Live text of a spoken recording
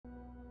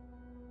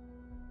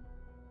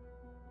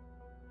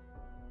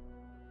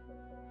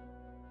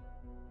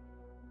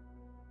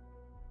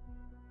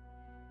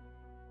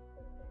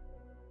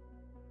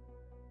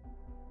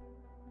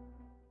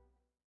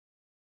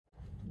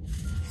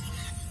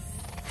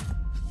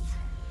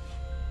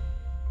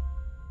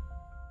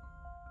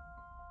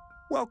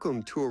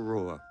Welcome to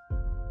Aurora,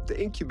 the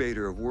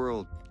incubator of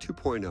World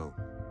 2.0.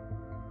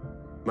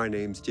 My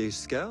name's Jay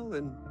Skell,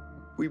 and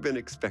we've been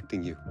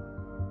expecting you.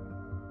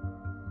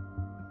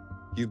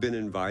 You've been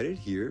invited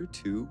here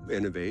to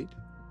innovate,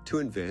 to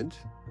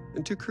invent,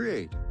 and to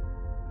create.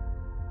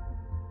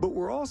 But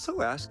we're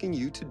also asking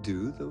you to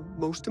do the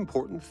most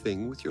important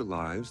thing with your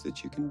lives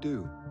that you can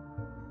do.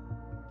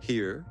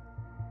 Here,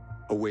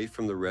 away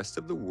from the rest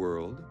of the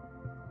world,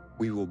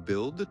 we will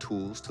build the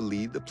tools to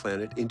lead the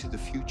planet into the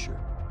future.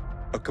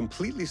 A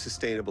completely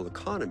sustainable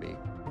economy,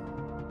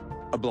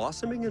 a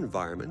blossoming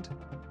environment,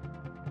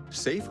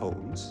 safe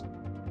homes,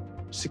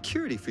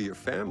 security for your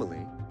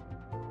family,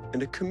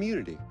 and a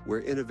community where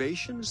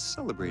innovation is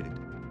celebrated.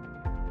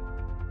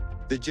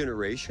 The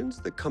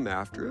generations that come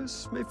after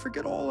us may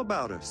forget all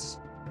about us,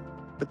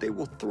 but they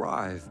will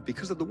thrive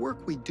because of the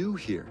work we do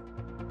here.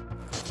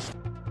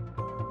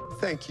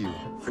 Thank you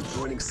for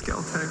joining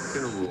SkellTech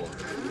in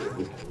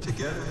Aurora.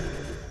 Together,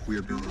 we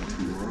are building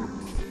tomorrow.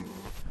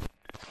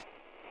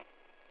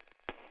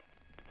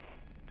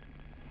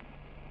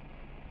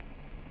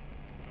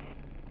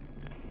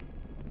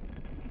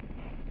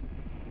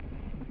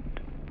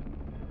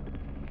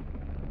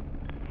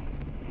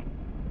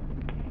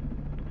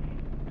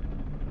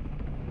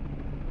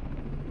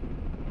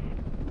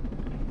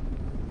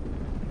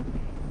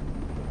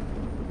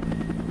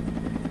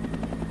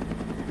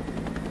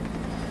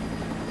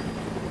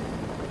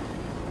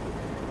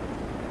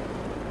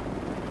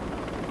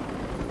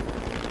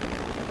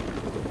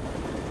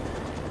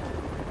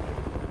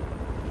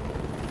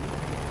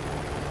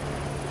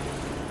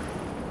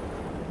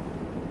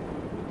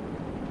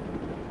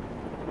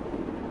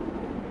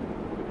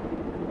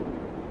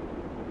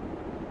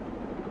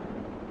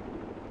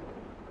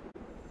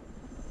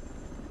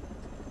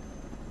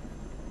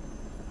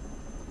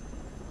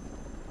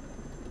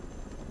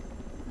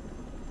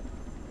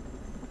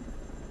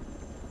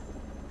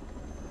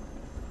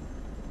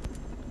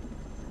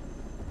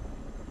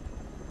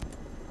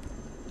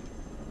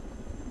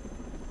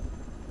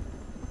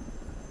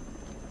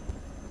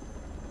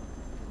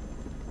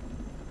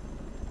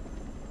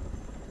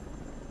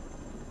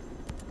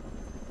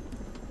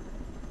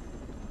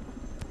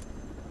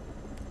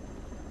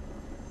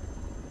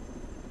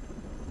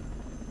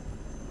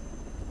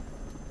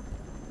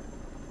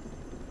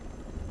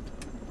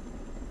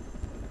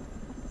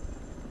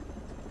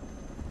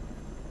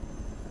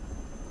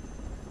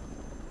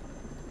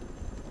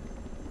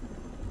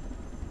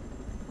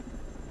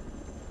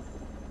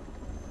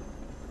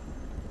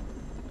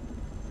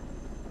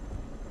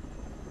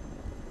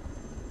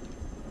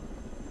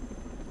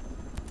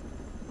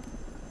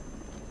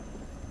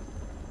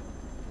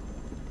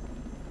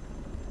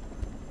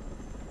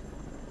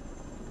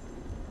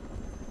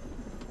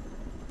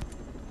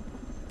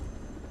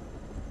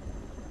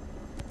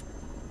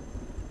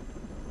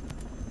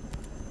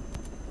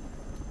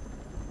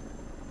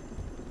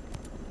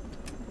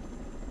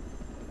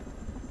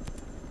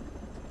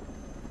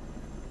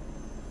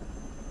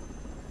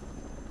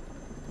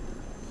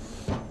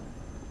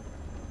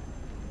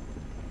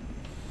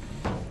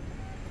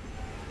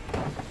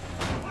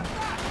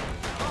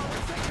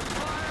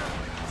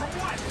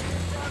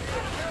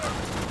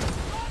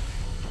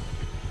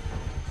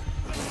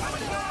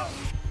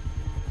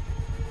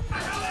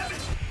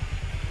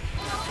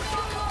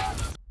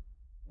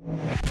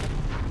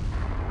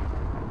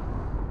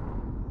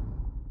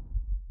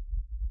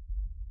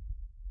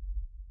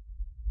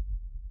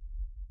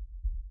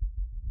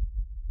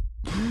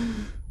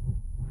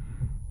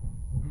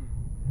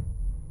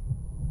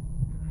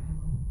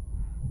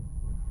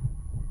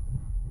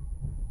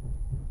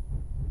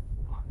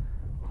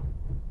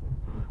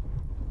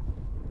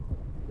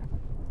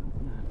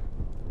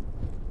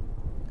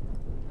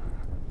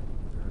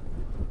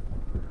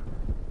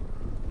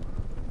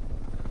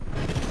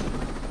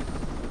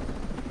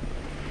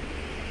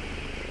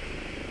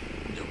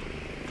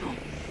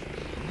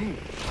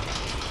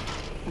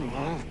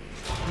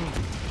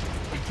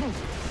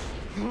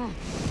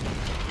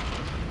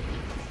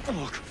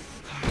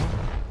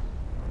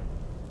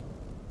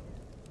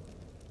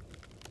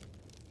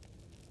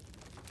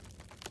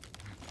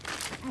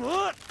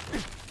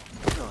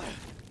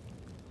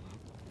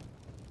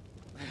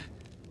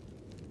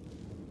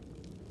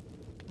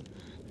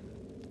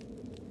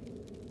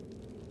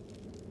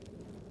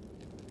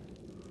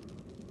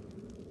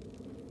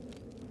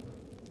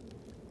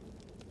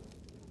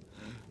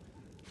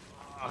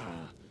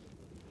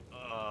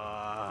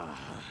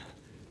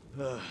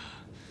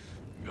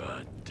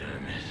 God damn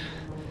it.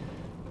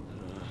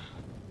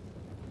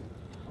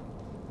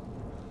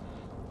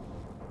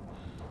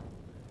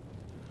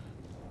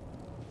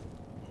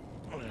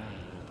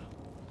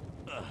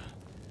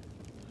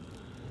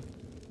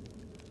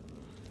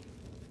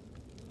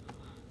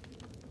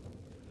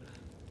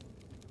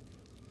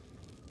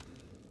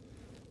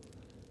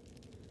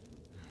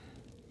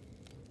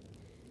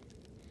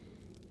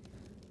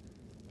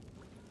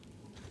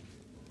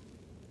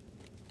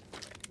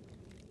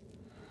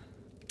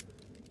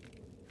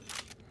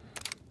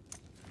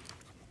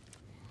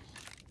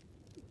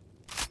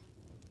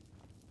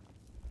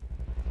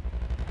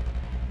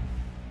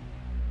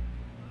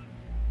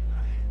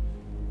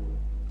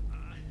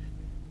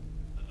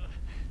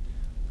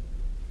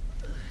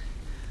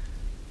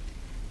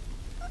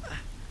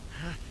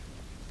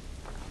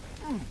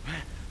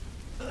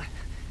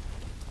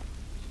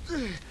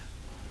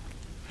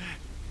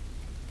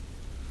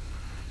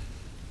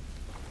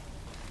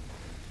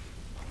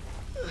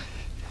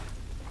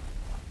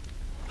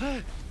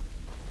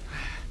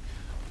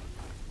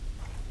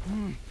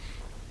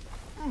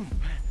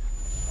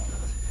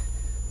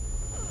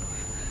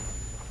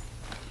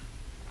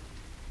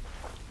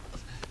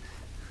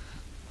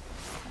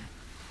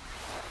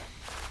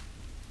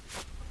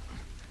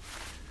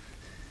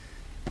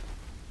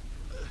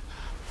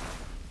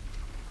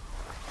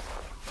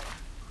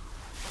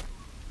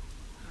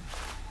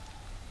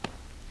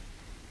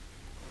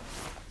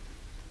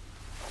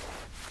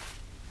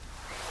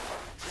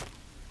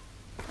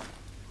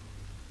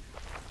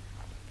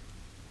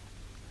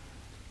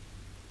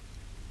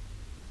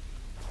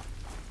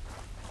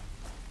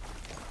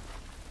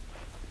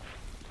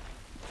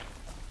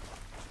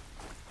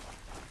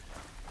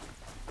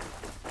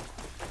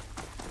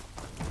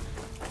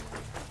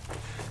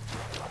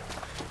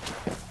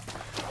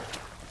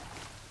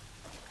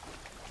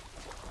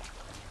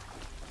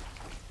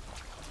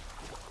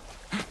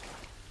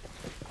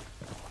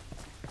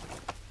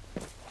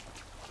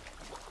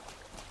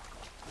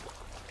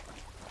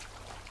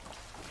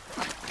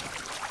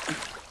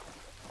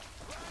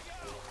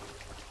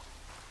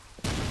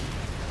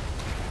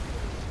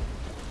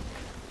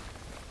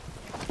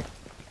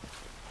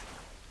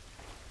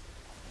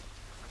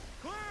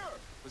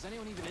 Was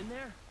anyone even in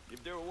there?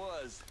 If there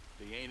was,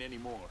 they ain't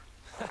anymore.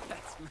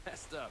 That's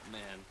messed up,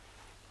 man.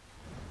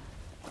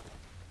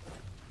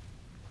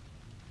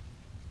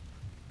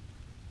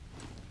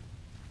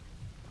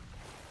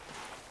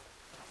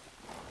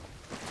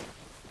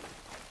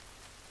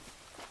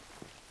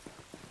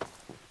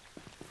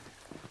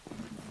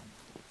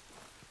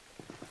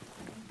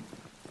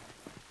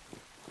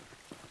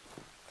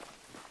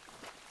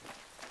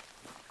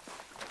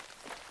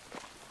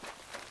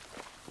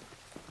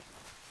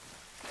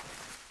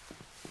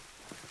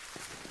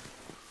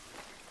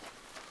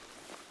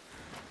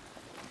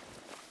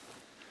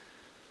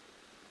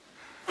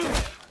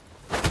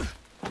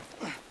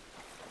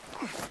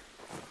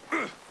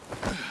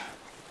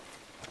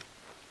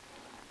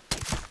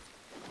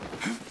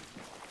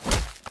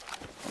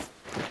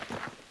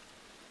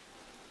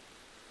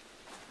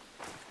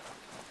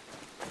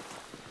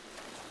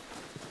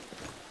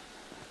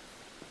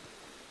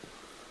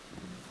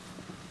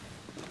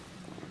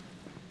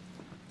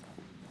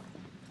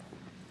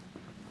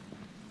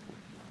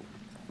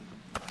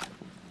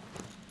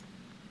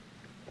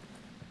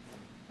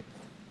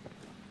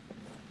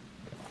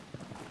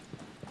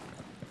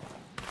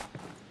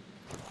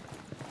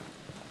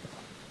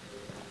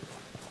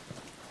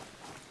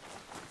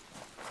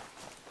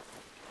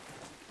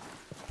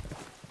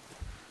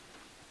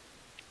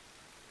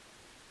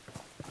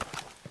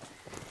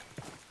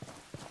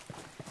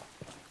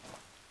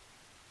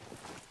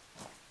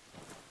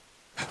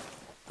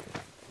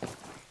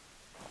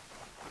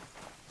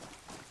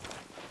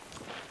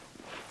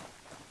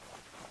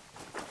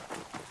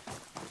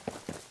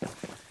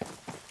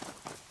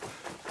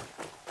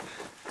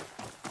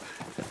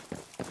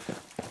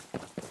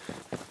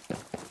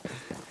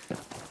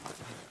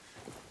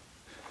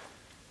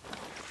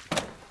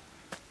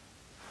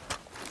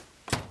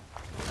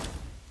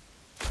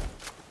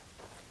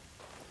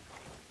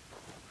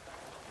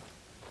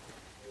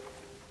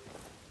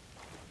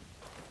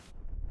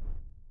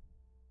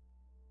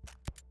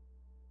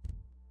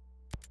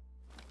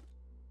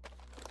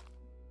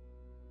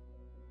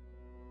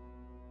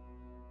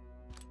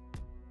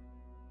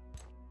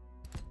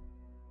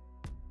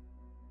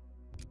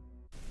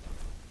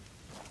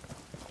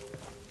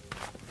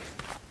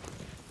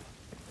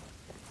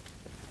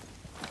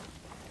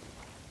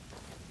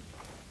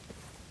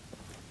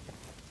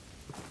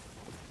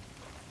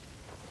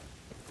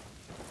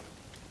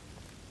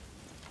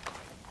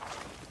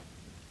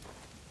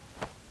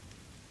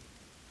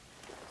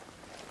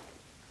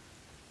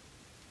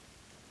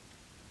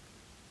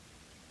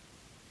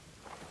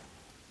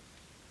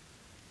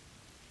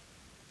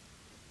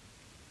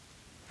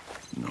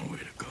 Nowhere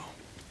to go.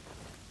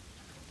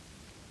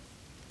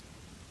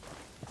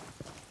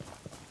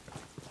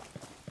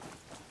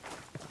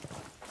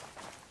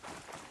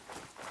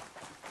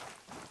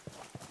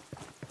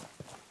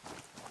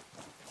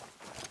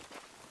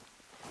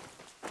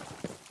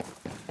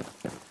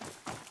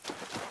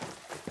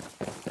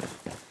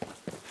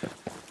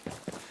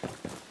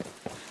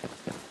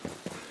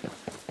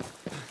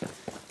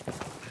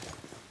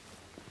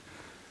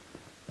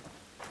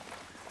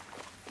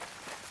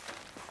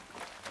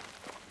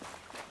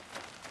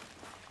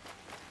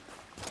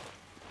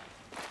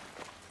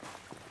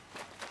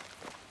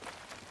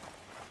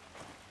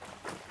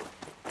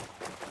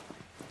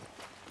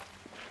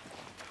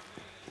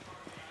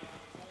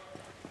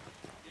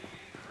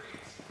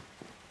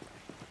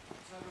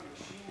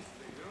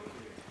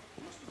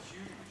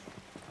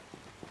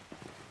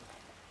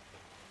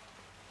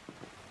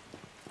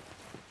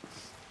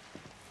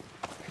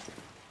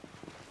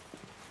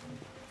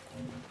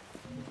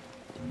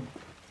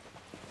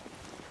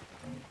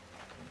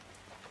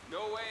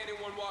 No way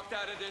anyone walked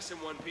out of this in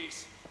one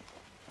piece.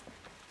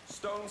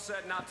 Stone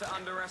said not to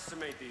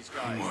underestimate these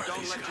guys. More of Don't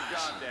these let your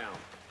guys. guard down.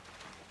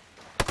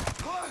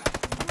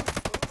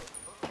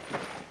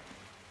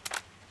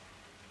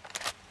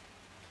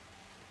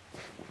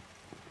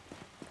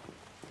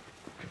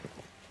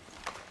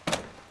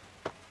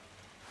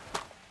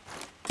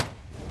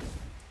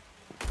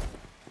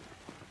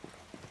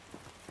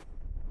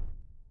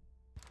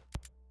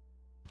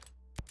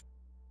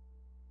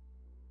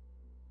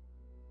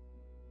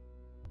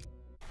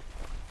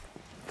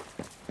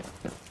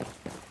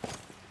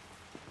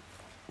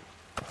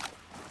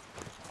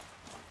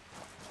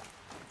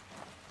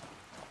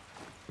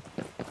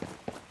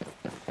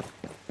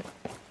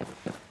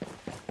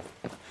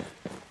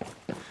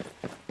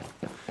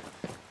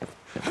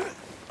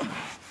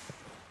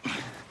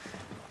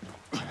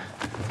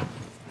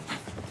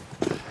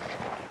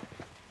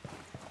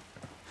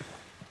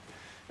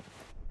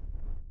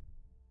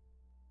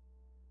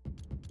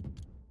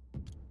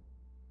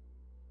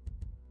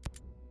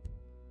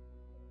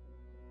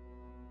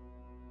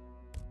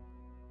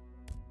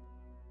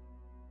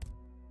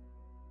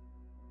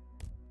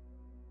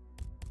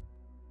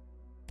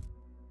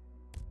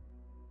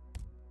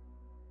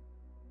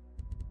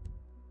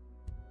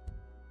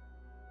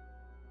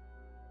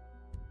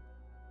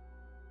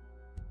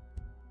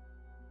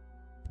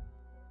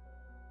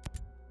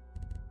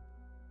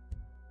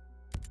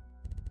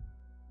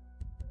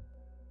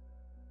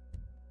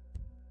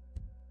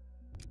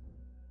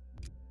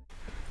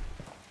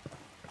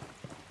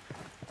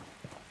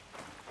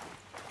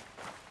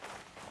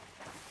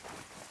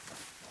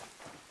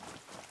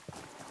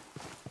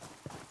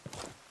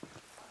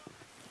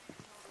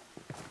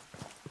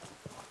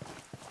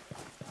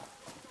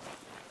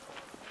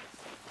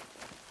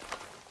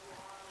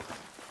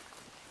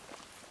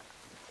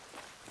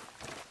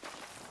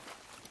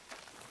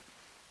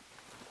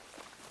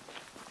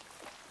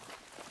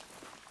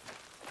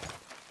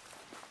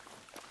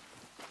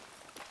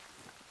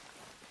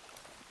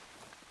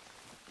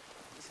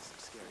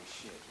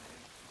 Shit, man.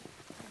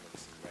 I've never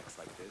seen wrecks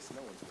like this.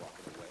 No one's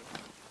walking away.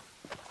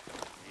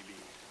 Maybe.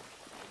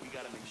 We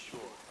gotta make sure.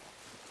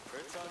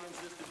 Her tongue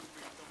insisted we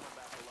bring someone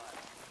back alive.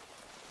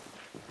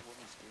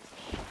 Woman scares the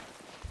shit.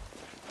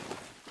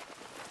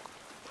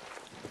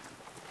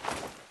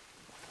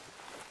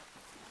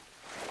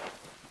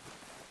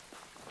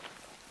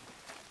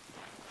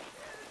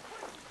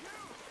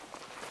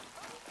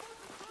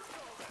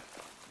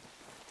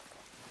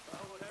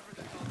 Whatever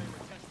the hell they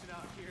were testing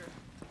out here,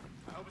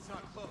 I hope it's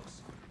not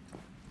close.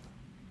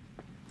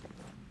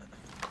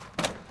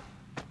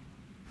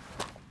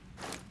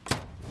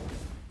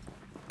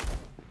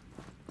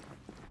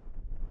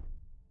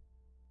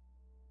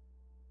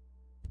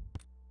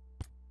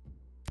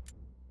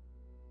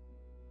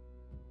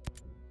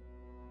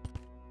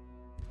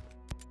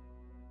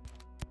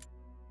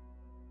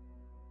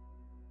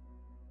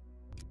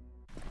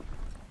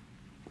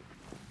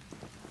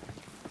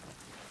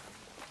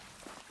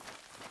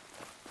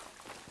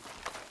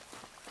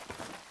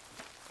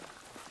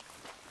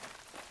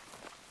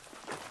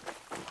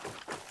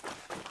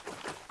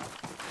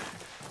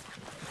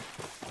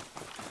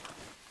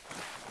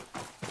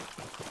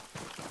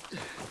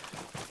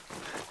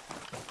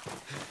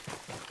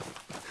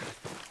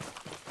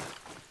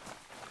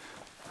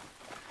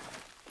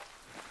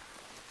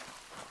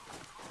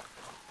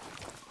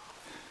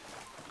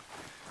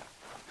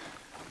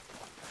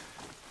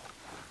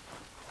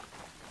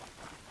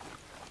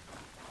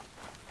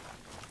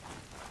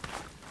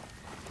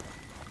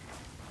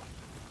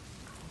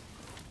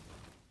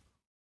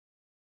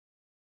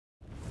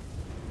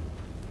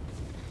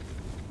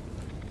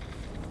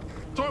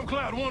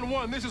 Stormcloud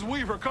 1-1, this is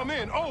Weaver, come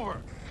in,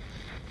 over.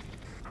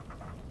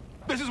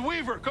 This is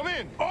Weaver, come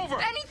in, over.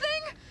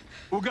 Anything?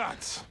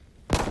 Ugats.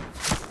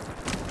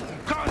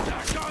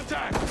 Contact,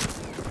 contact.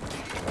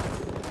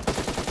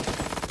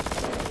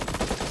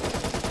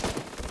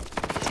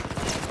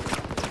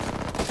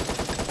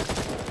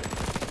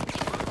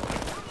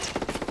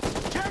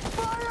 Check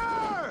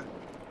fire!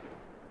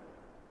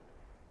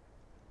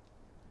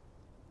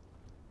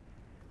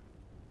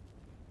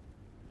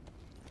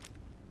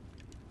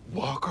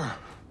 Walker.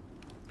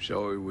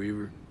 Shall we,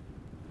 Weaver?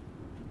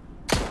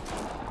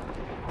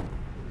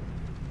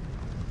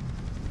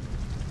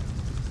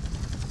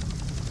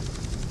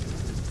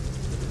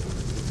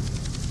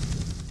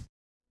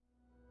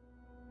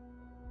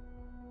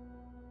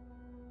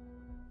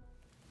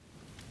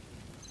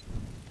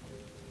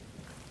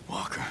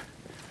 Walker.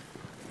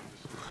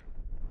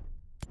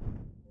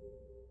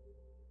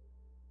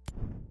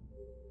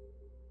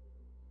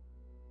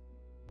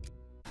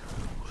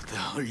 What the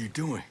hell are you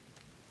doing?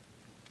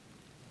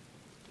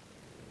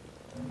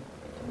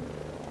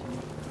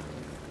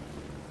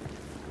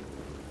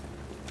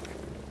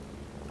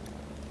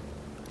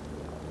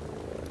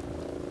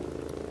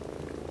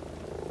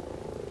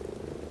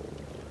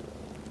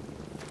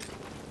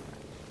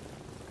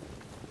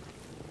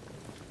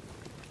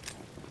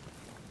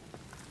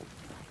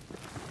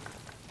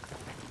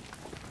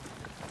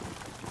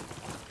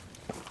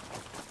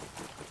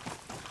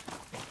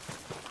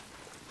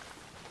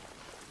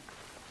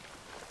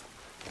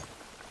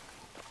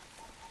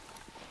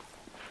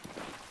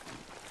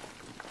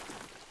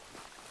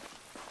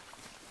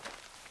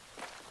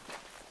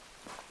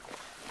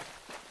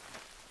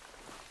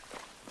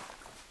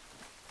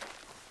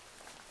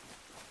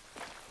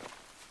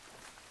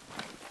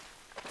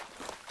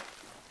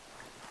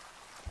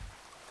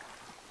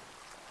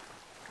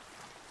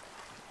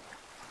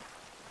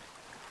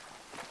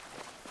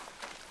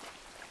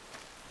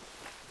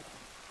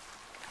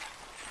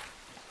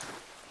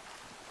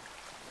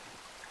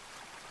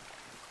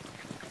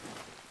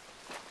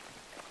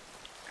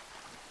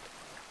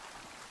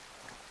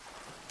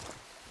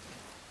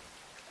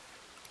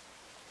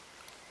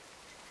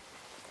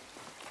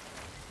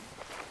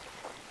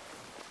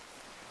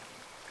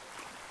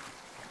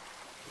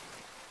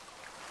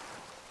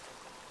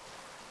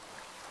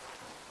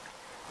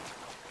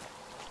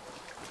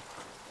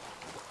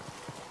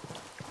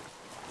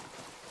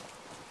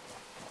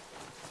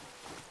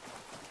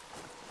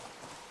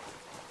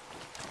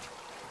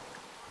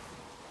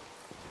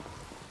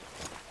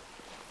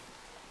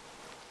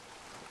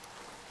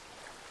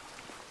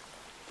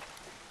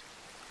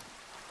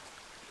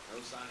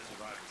 sign of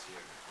survivors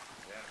here.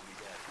 They have to be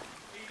dead.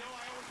 You know,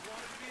 I always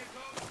wanted to be a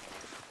ghost.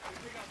 You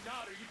think I'm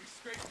not, or you'd be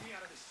scraping me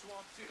out of this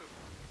swamp, too.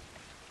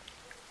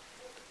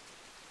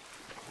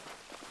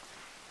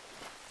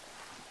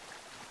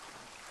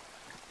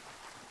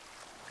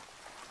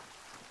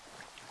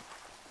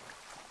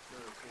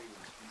 They're okay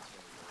with this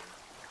detail, though.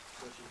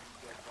 Such a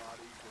dead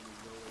bodies when we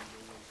know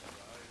no one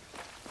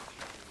survived.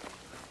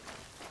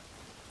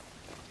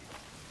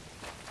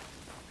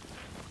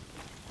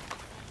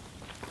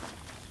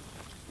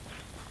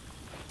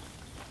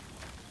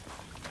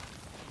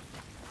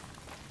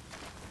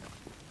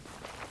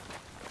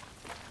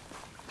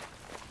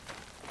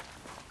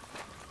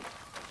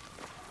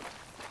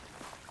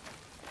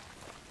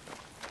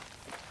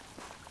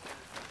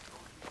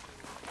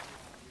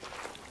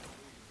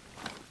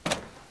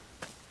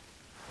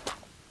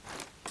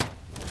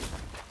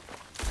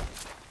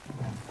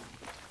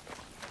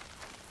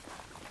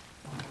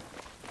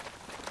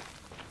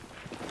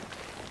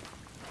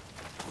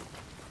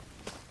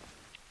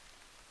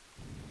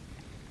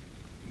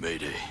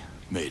 Mayday.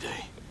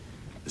 Mayday.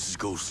 This is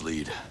Ghost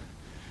Lead.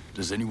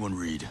 Does anyone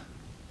read?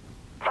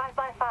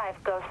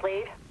 555, Ghost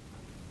Lead.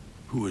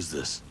 Who is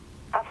this?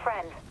 A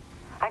friend.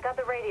 I got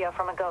the radio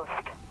from a ghost.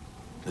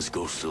 This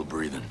ghost still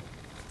breathing?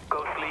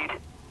 Ghost Lead,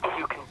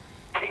 you can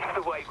chase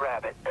the White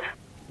Rabbit.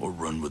 Or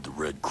run with the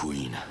Red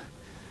Queen?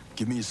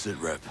 Give me a sit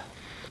rep.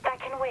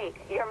 That can wait.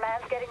 Your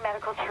man's getting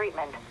medical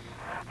treatment.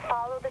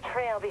 Follow the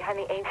trail behind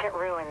the ancient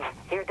ruins.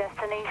 Your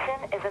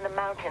destination is in the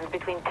mountains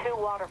between two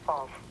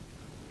waterfalls.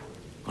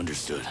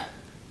 Understood.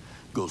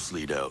 Ghost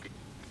Lead out.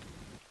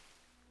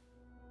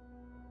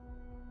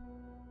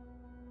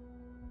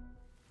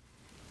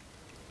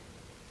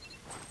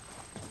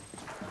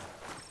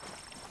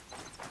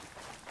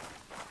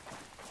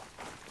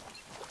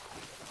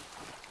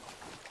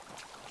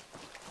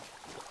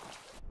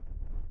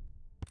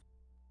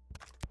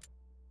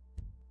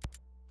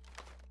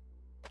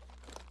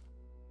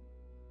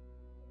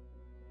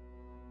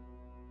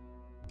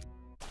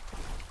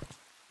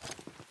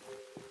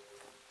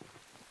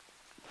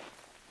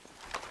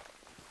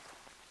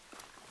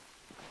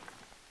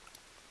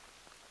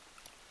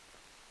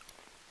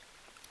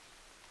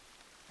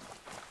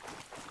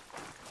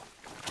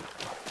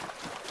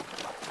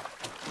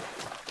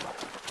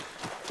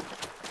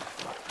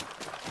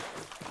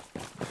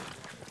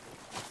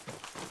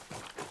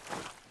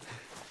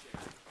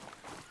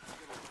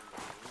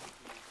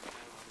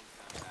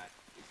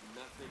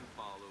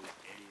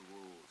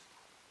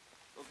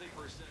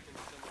 For a second,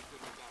 someone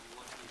couldn't have gotten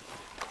lucky and just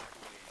walked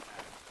away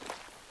intact.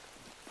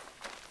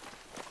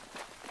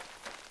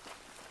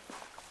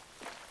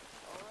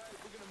 All right,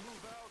 we're gonna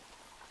move out.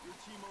 Your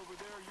team over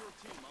there, your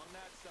team on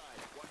that side.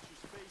 Watch your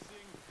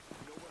spacing.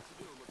 You know what to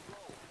do. Let's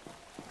roll.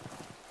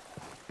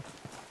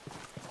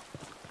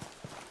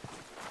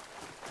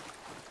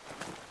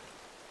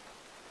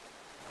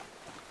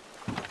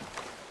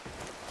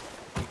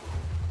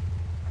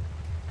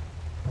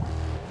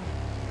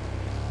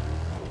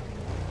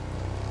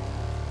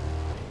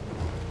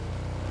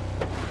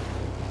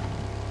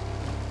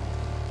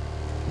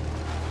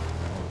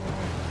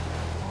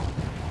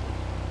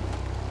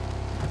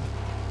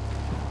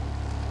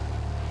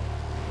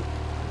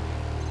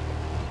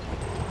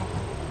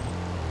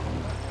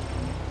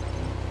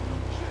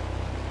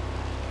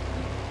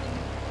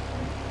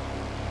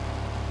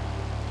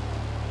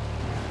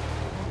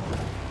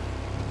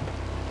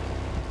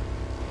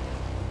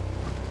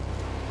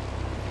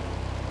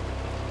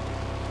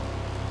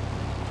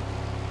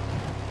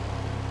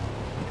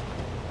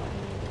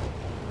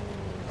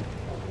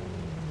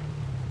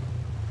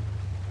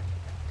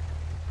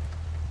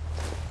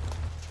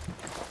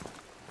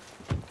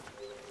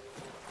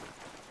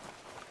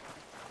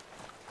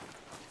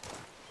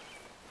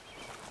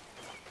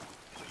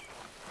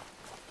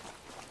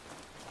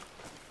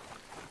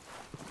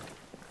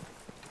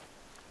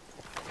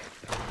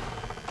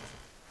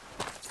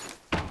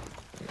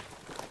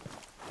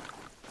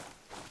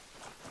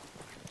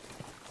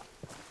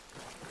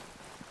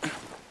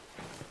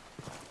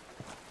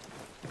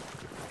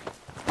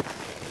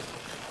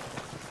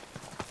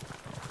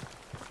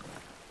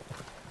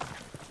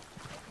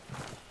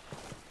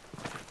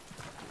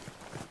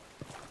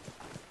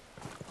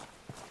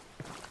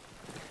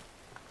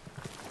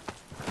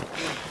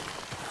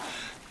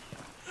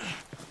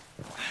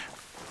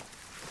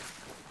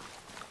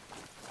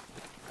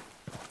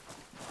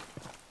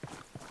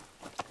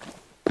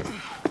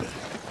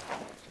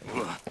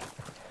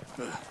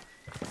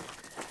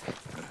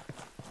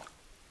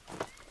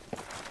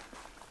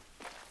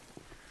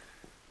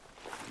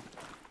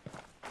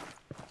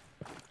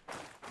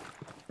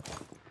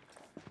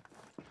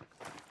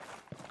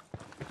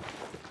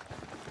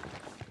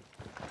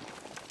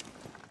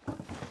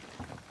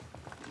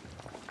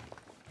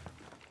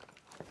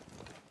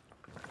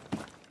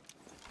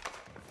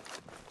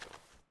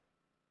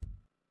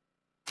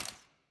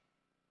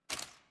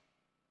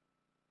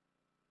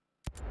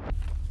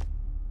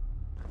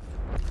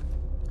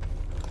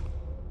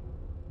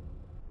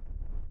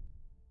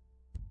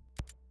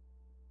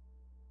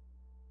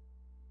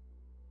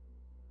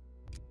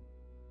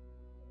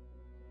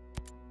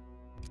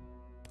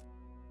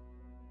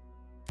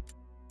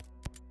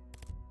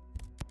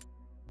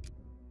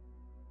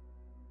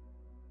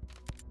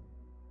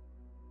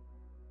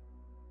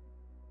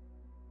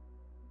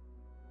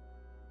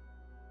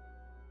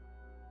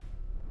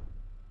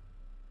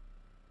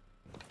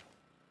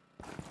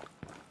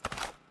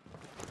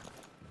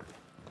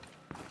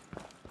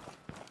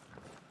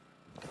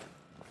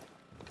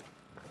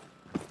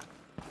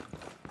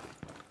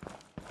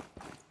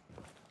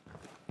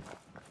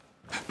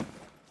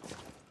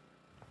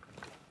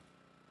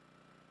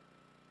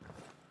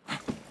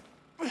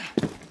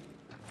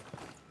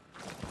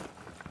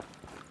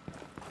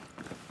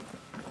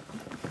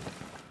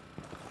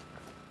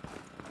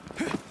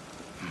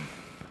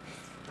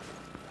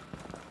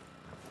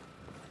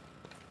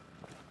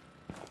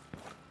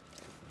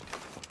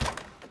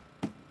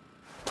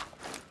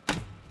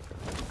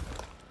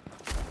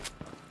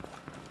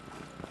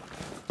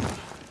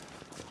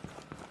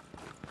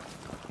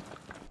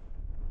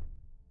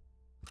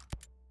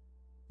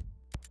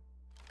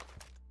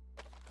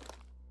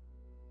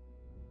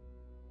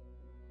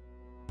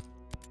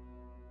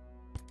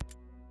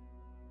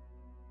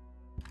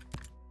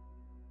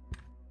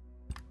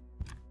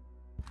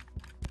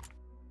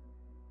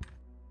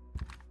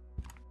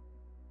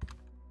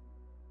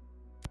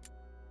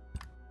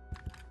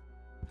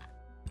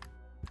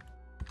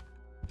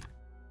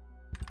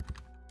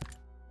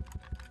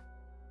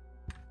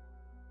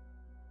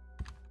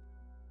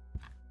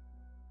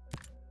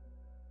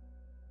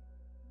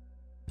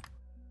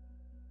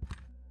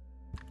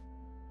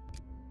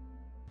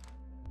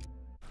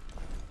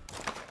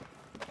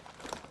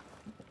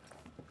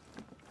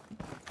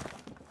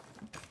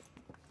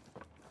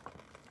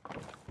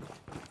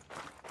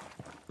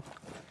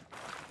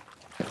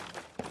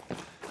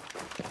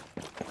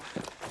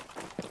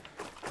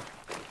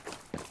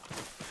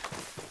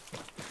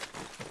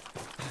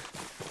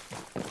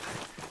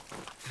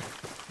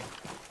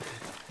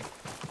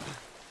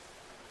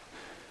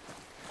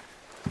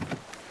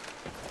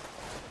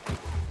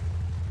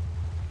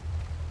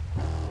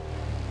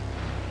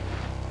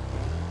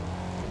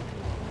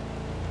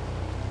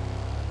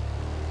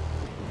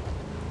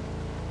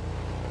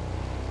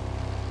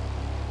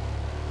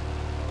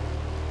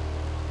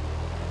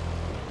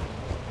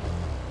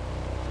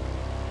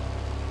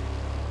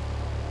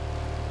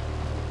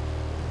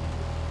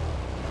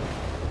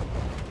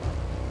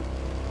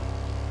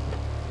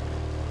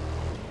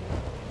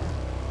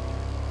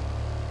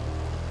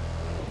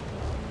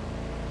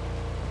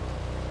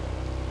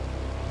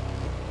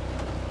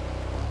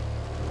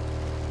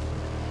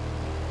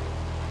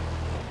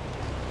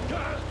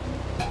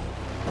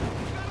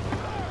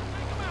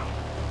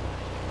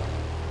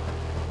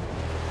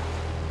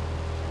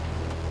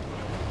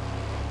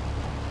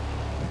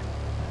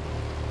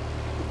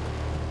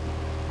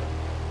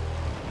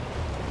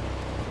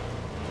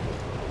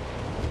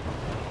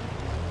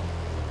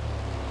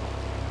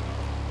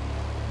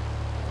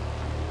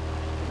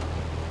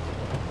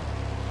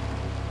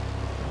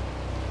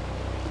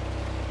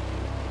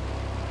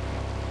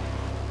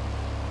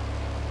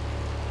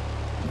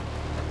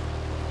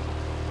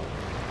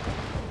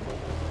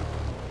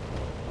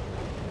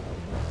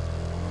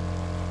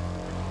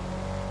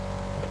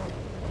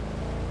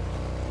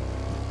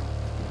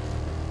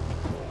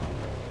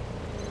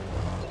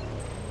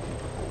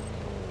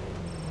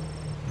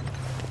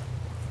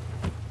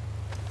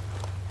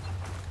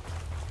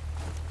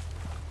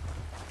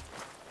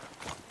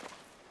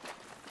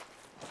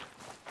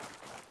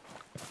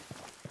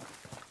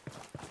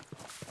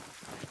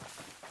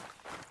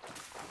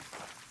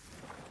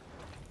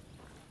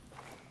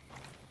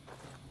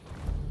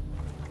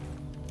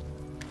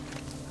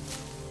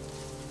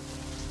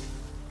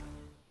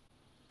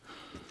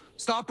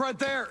 Stop right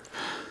there!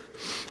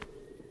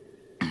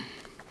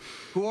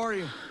 Who are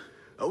you?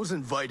 I was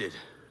invited.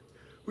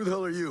 Who the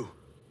hell are you?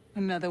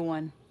 Another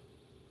one.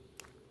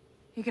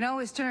 You can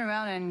always turn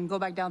around and go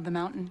back down the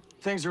mountain.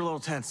 Things are a little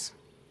tense,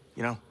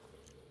 you know?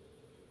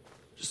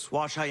 Just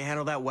watch how you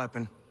handle that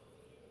weapon.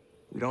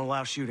 We don't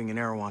allow shooting in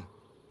Erewhon.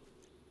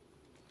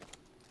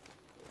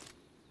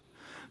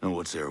 And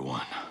what's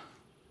Erewhon?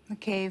 The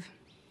cave.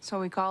 That's what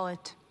we call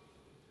it.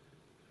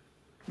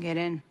 Get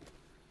in.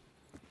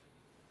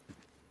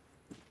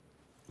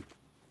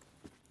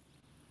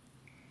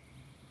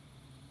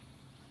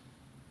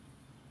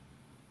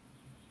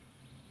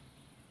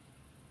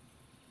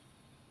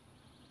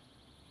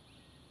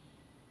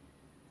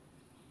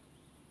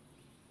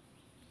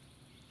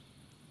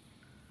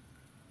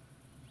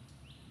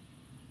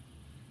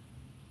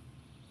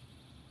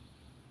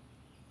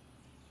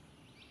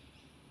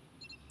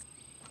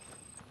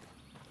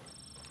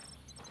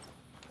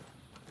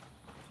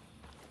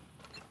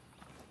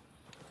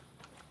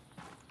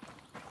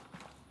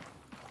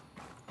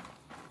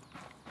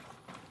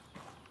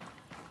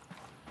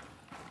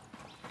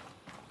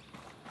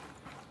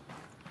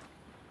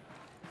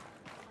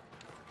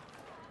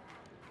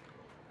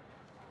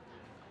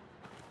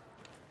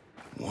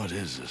 What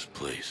is this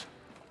place?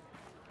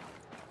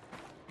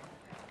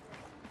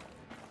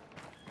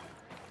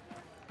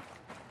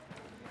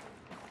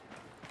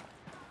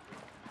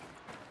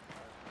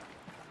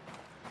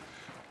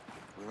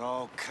 We're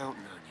all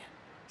counting on you.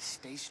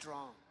 Stay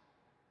strong.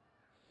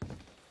 Are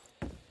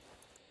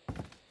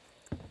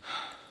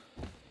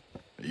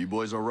you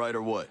boys all right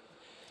or what?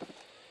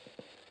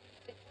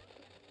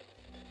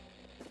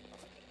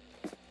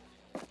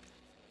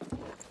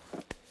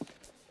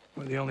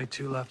 We're the only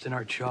two left in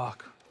our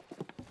chalk.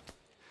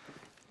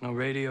 No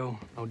radio,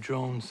 no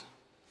drones.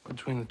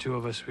 Between the two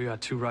of us, we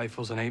got 2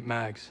 rifles and 8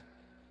 mags.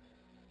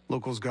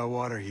 Locals got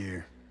water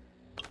here.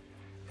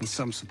 And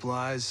some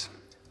supplies.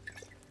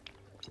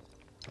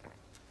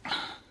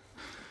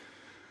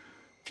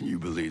 Can you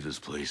believe this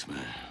place,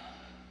 man?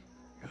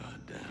 God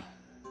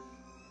damn.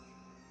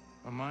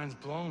 My mind's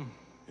blown.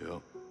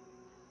 Yep.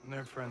 And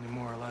they're friendly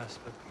more or less,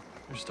 but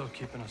they're still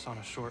keeping us on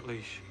a short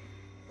leash.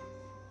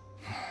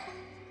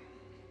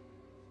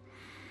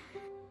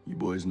 You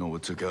boys know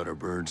what took out our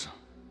birds?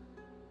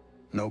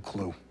 No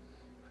clue.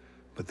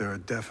 But there are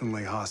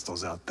definitely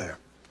hostiles out there.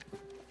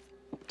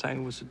 Tiny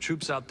with some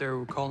troops out there who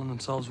were calling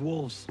themselves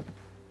wolves.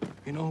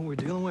 You know who we're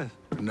dealing with?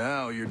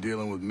 Now you're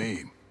dealing with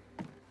me.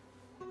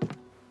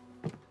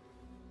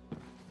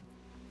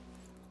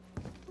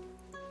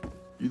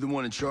 You the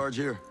one in charge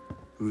here?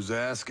 Who's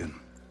asking?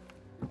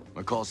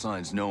 My call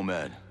sign's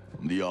Nomad.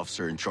 I'm the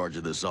officer in charge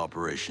of this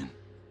operation.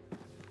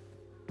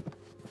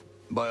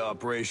 By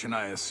operation,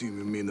 I assume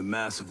you mean the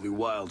massively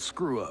wild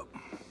screw-up.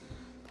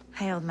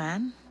 Hey, old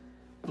man.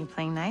 You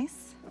playing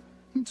nice?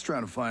 It's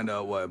trying to find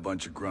out why a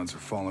bunch of grunts are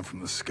falling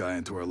from the sky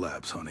into our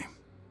laps, honey.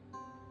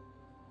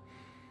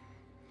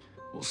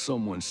 Well,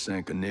 someone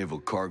sank a naval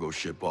cargo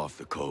ship off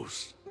the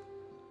coast.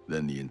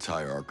 Then the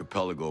entire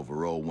archipelago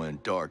overall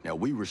went dark. Now,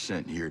 we were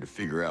sent here to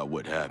figure out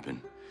what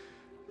happened.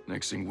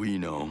 Next thing we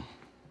know,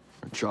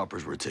 our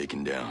choppers were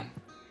taken down.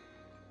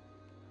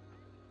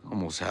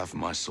 Almost half of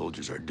my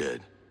soldiers are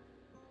dead.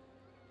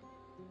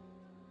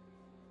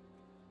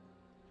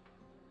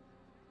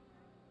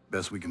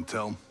 Best we can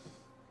tell,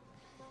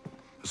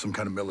 some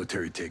kind of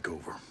military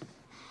takeover.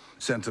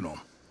 Sentinel,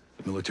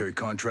 military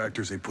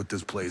contractors, they put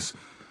this place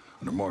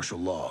under martial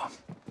law,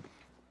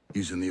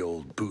 using the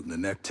old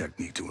boot-in-the-neck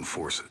technique to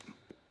enforce it.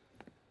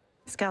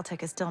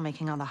 Scaltech is still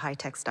making all the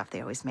high-tech stuff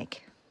they always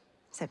make.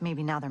 Except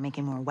maybe now they're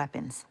making more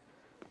weapons.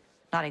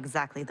 Not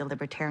exactly the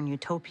libertarian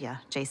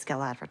utopia Jay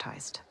Skell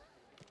advertised.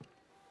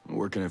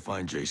 Where can I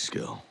find Jay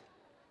Skell?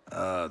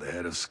 The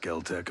head of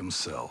Scaltech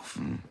himself.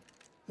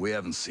 We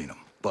haven't seen him,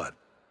 but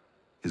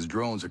his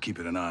drones are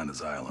keeping an eye on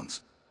his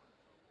islands.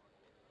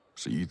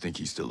 So you think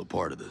he's still a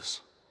part of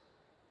this?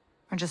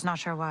 We're just not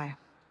sure why.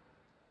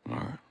 All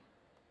right.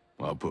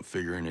 Well, I'll put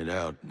figuring it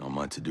out on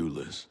my to-do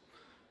list.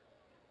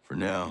 For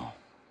now,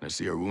 I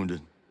see our wounded.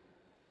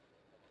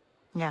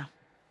 Yeah.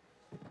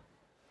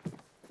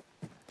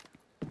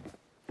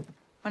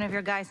 One of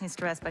your guys needs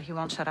to rest, but he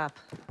won't shut up.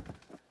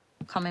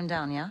 Calm him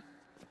down, yeah?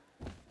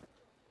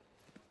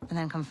 And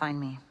then come find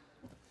me.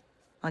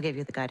 I'll give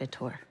you the guided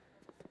tour.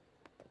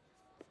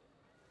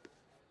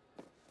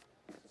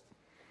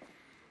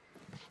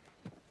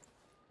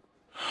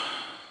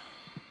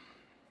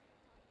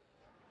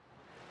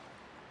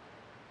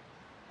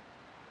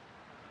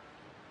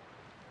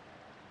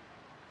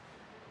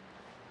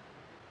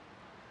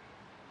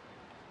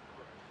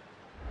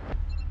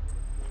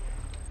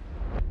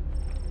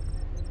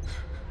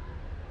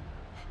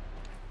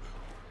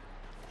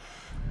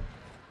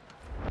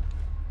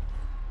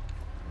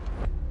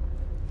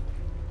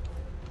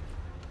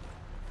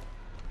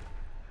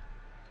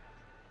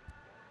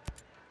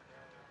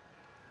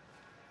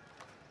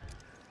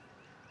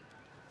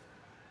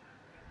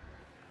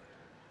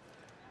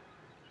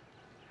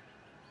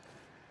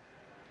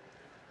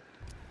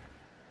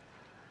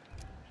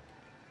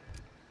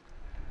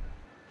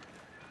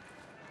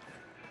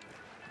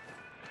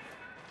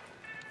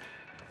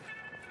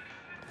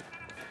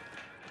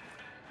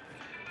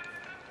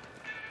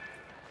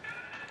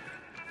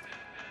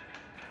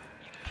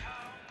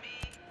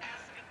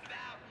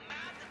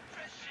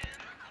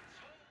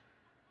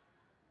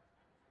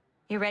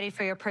 You ready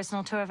for your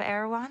personal tour of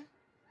Erewhon?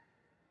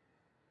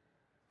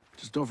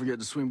 Just don't forget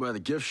to swing by the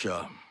gift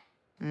shop.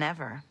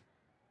 Never.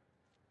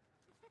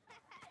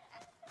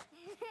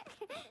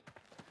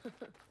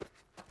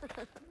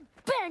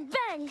 Bang,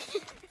 bang!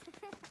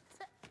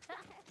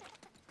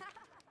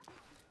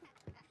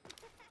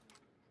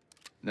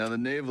 Now, the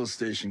naval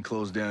station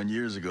closed down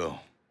years ago.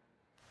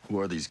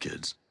 Who are these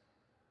kids?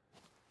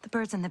 The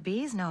birds and the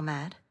bees,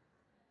 Nomad.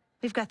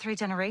 We've got 3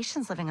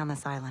 generations living on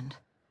this island.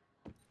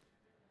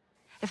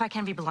 If I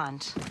can be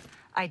blunt,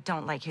 I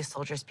don't like you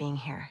soldiers being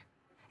here.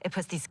 It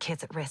puts these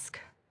kids at risk.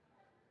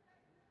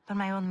 But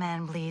my old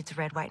man bleeds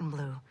red, white, and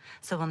blue,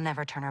 so we'll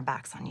never turn our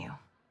backs on you.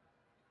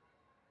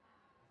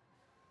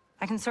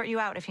 I can sort you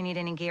out if you need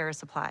any gear or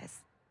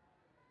supplies.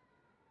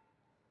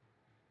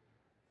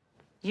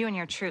 You and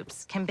your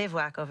troops can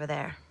bivouac over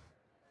there.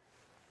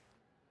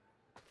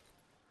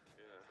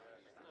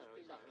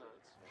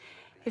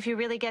 If you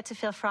really get to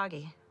feel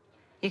froggy,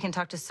 you can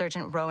talk to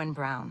Sergeant Rowan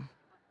Brown.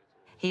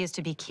 He used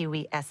to be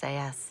Kiwi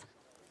SAS.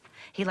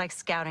 He likes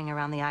scouting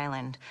around the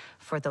island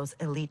for those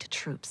elite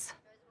troops.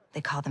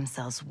 They call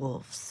themselves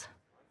wolves.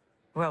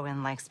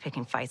 Rowan likes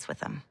picking fights with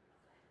them.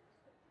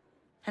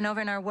 And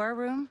over in our war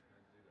room,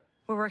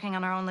 we're working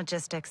on our own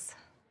logistics.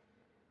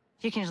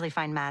 You can usually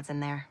find Mads in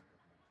there.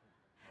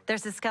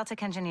 There's a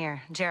Skeltec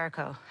engineer,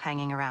 Jericho,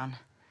 hanging around.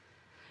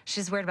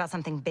 She's worried about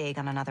something big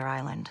on another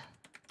island.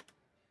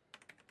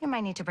 You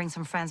might need to bring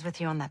some friends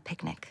with you on that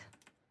picnic.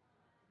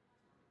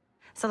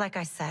 So like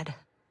I said,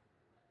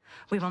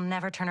 we will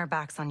never turn our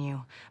backs on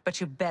you,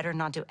 but you better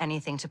not do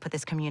anything to put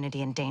this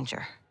community in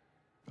danger.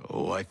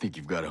 Oh, I think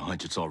you've got a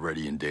hunch it's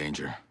already in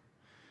danger.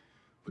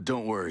 But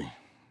don't worry.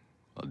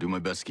 I'll do my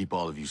best to keep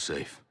all of you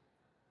safe.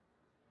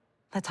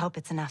 Let's hope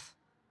it's enough.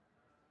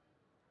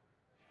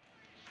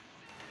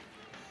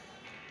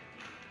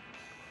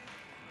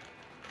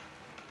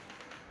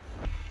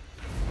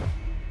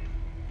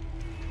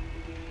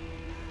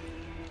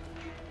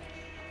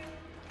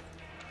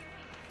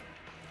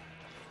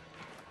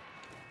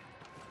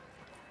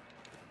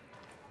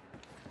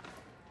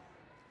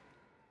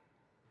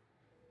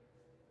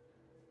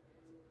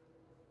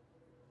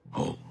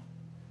 Oh.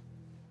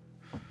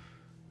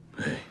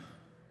 Hey.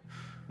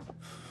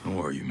 How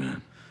are you,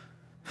 man?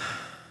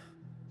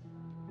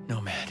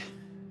 Nomad.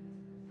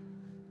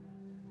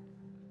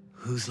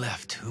 Who's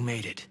left? Who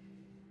made it?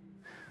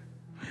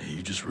 Hey,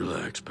 you just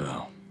relax,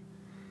 pal.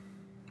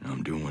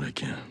 I'm doing what I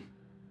can.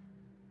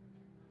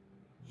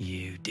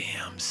 You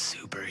damn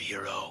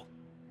superhero.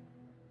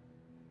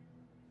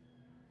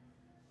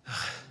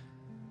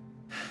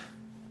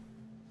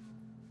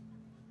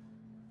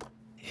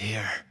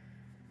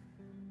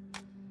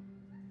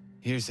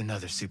 Here's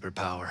another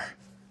superpower.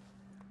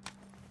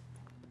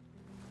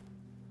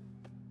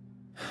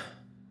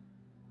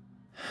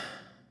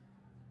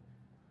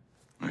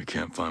 I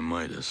can't find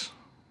Midas.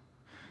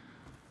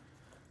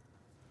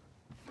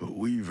 But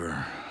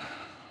Weaver...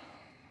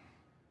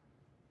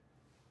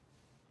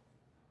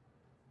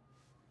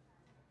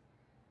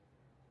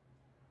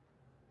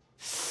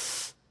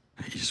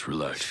 Hey, just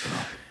relax,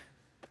 pal.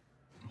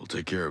 We'll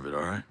take care of it,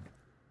 all right?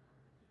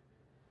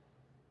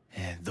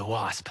 And the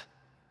Wasp.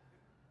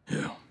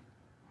 Yeah.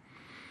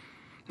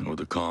 And with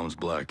the comms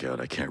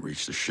blackout, I can't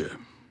reach the ship.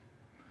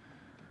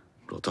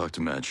 But I'll talk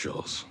to Mad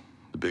Shells,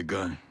 the big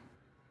guy.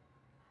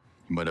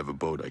 He might have a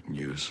boat I can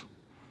use.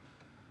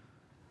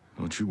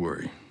 Don't you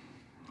worry.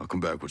 I'll come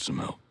back with some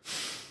help.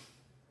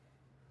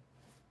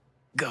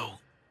 Go.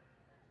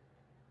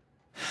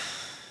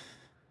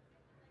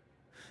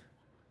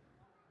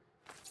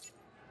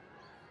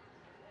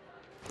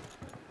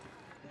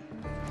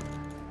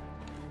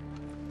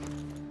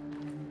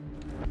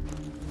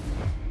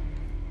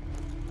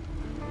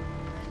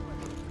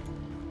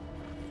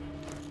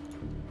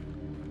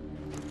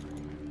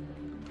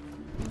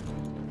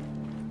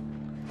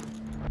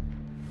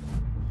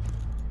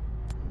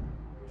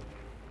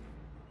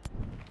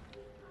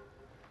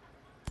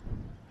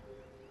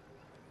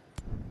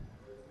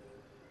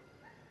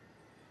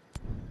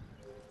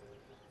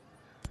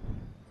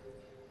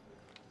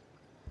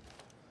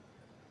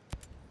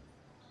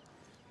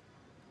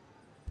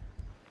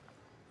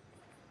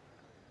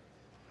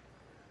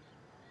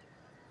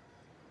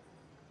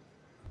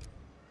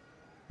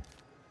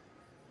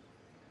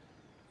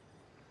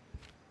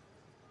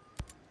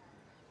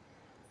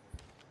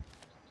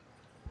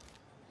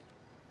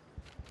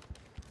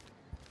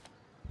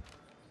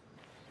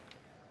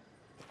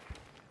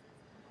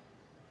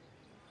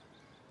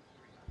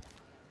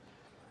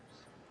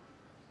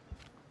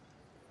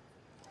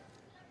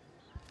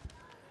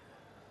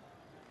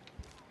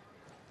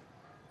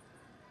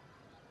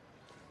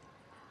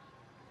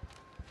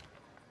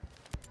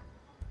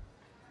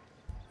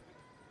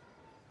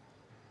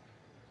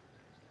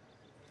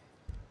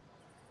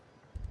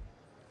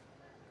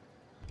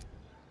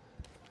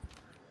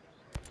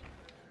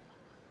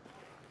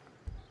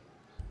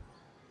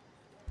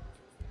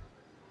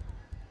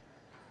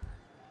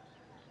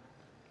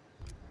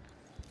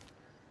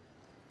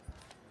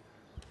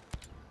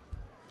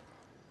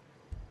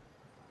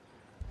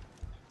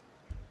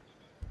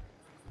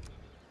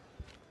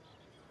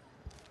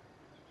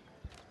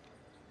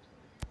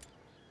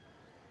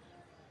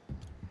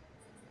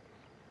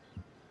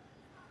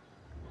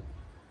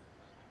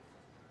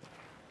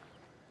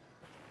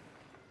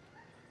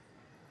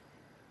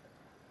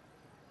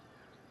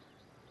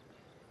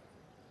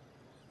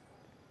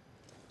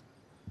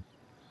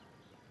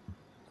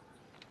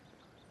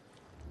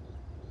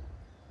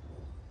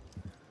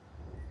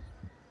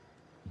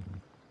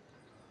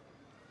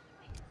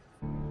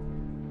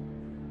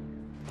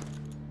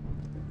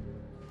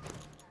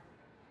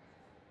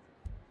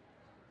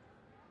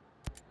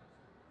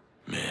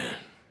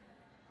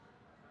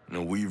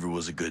 Weaver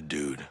was a good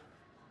dude.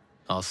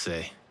 I'll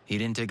say. He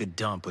didn't take a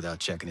dump without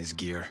checking his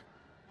gear.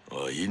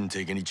 Well, he didn't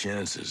take any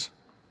chances.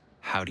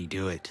 How'd he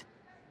do it?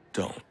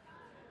 Don't.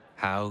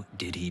 How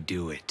did he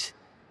do it?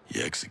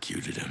 He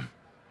executed him.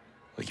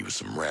 Like he was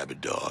some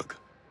rabid dog.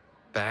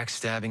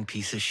 Backstabbing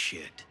piece of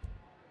shit.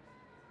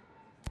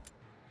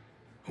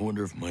 I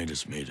wonder if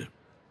Midas made it.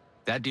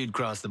 That dude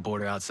crossed the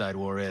border outside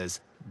Juarez,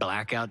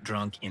 blackout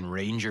drunk in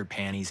ranger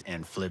panties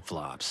and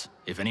flip-flops.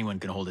 If anyone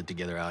can hold it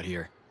together out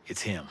here,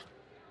 it's him.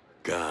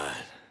 God,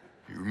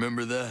 you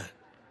remember that?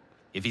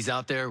 If he's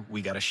out there,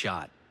 we got a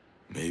shot.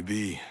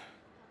 Maybe.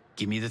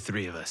 Give me the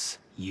three of us.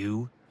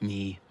 You,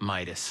 me,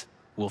 Midas.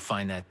 We'll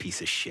find that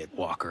piece of shit,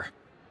 Walker.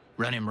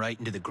 Run him right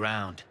into the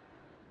ground.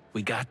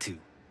 We got to.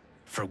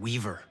 For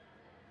Weaver.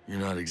 You're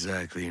not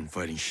exactly in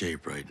fighting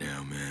shape right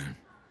now, man.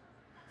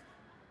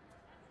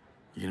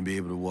 You gonna be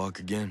able to walk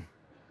again?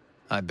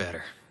 I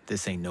better.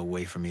 This ain't no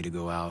way for me to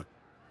go out.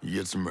 You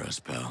get some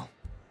rest, pal.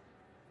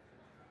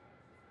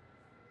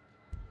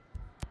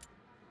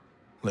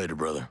 Later,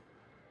 brother.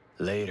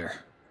 Later.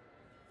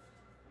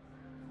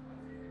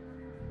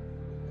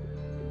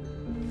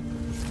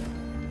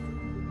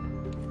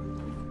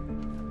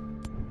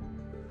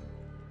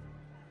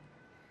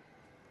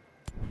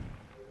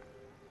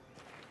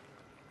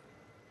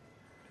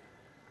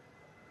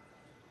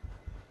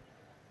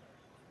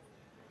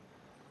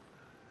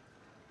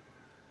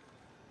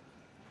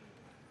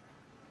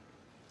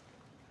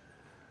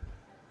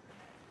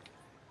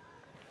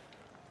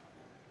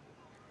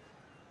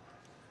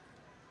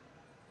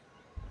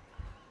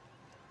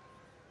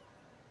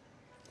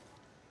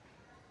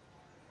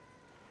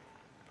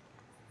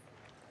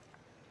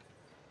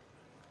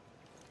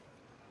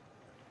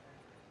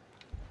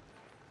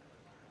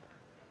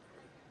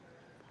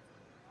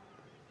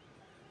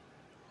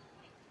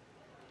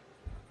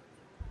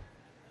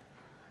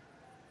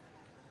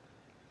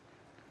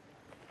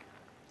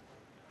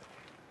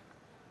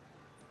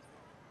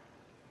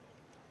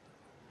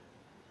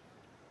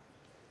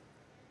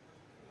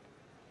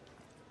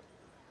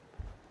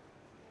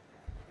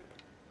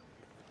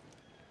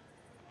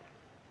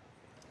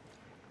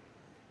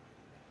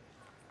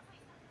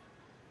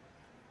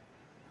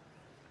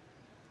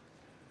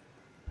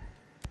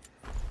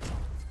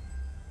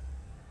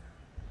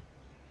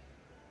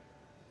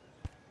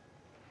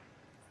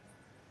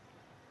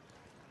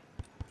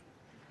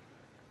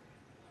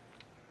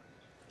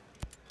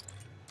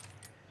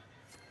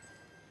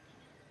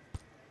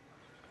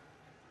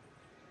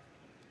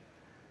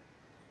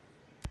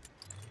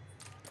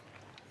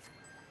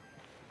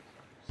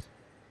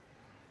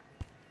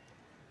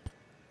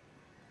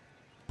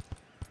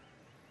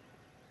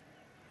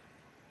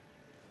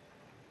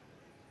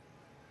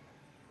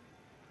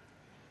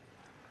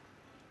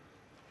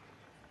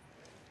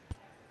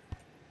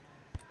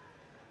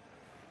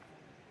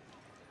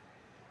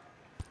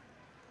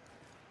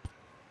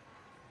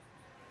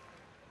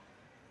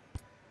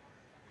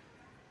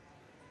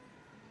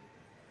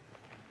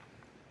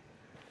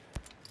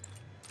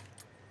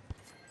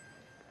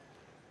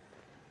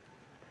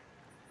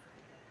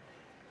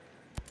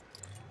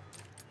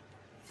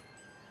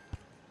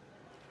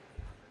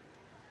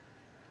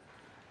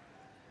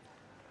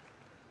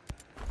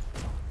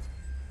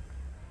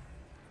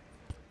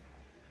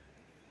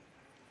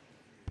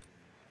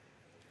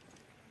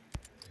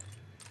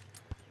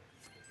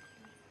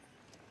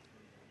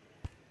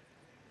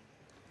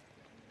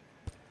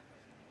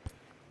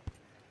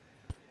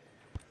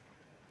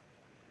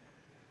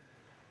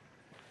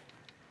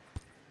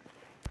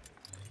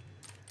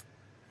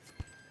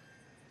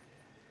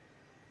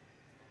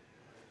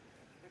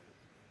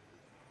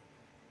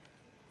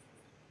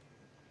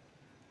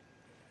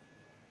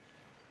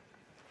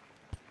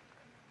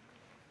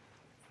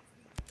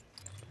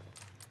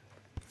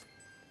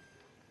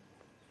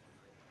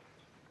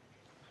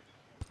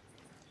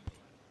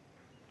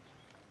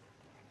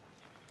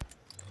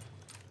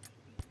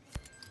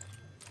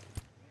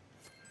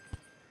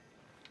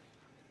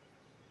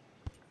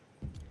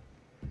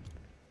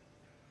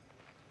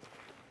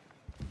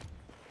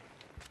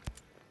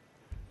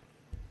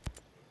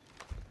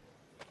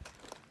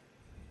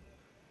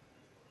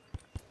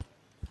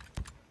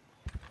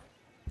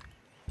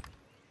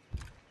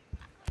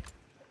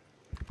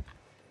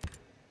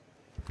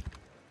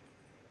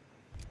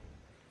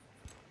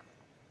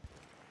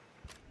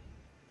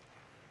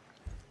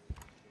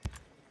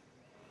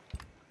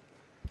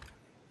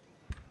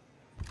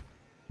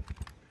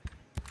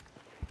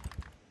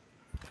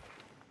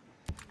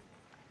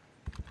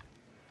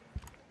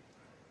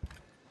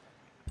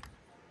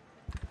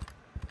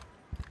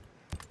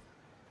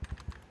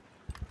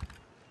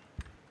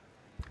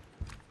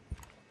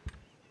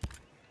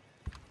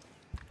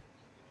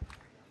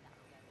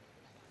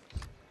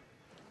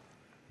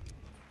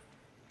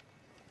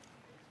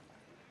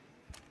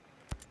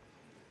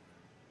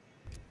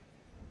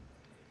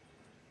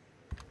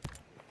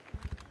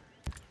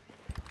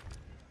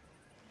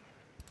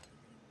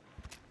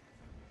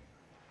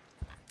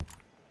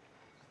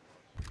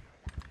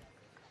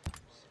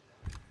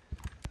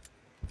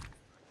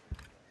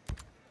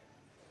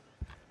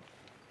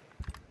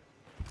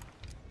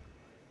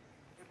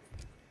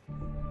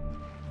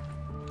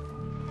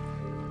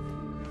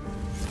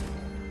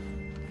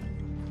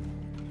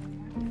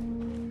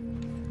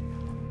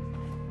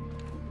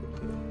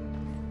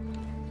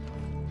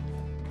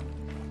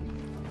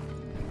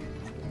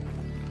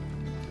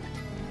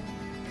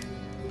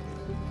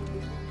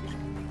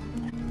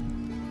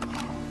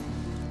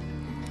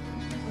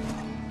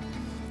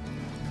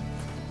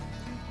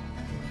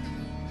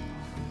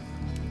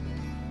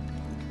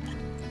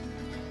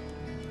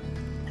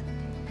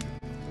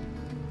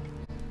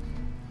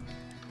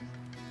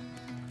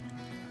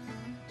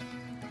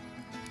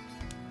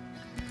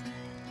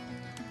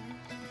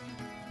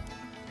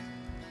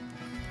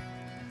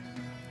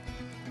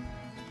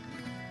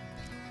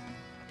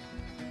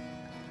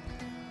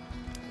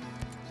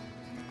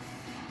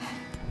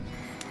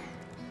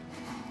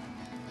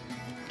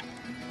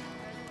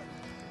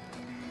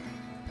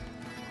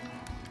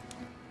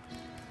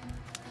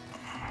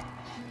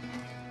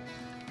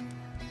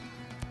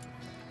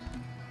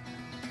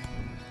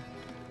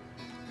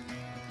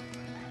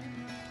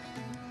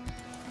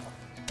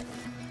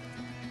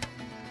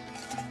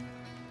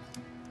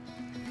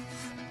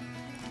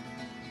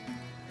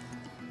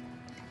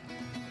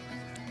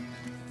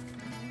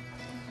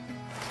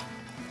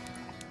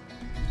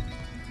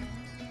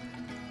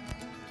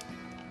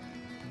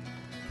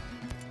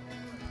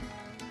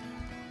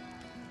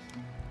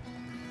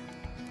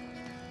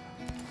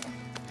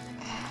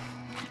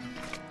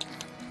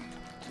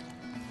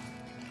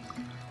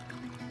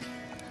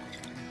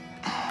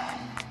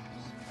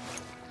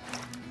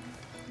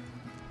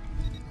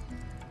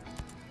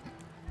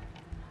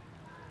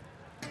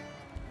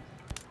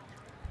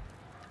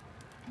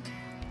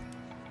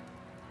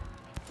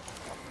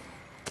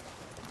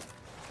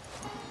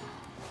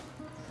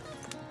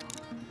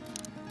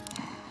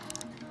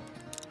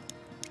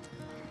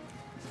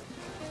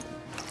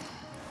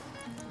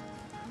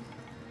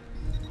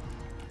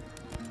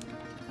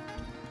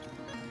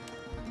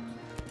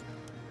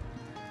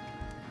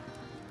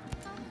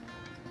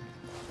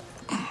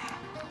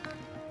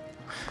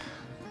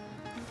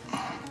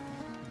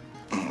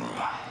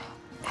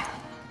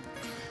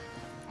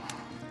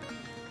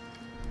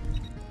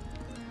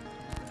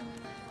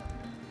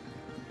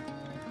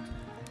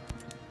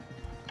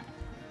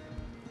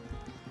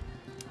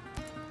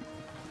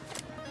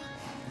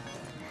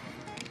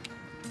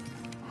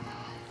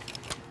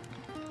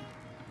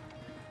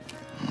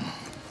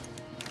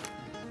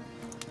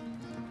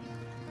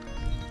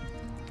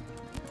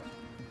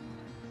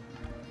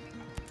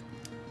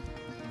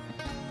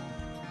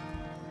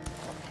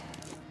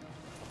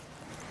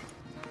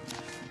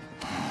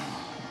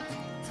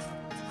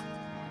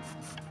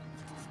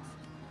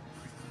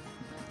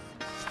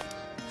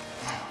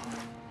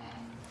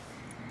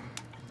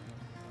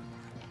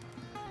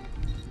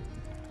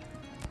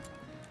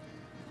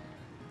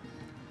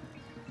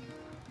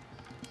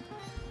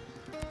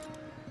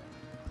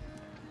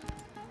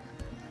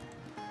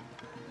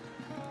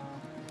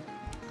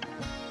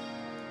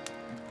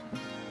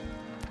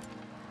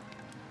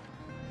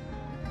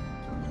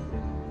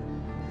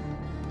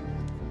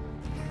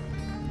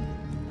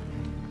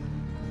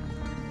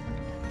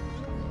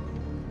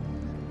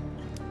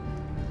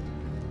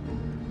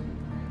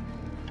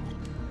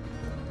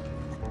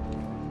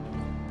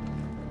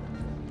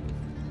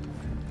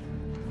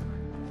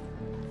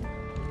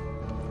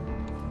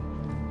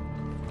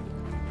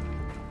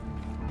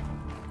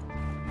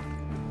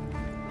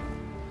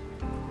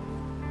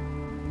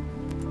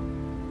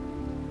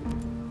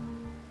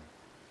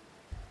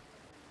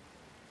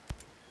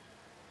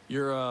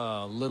 You're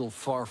a little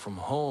far from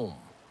home,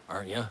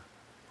 aren't you?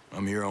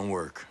 I'm here on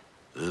work.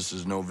 This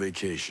is no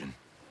vacation.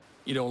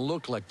 You don't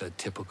look like the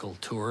typical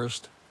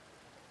tourist.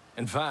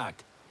 In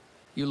fact,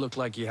 you look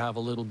like you have a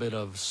little bit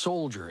of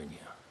soldier in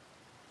you.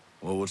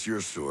 Well, what's your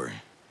story?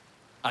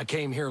 I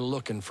came here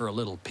looking for a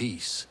little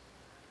peace.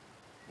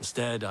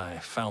 Instead, I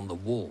found the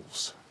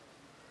wolves.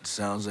 It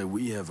sounds like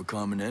we have a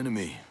common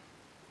enemy.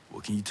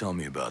 What can you tell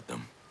me about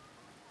them?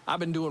 I've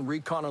been doing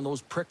recon on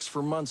those pricks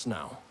for months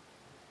now.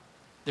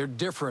 They're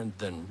different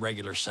than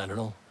regular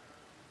Sentinel.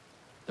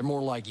 They're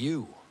more like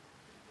you.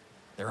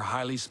 They're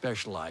highly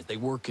specialized. They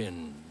work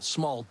in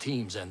small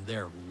teams and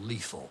they're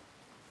lethal.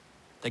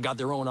 They got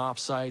their own op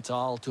sites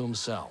all to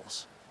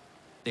themselves.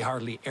 They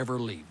hardly ever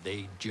leave.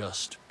 They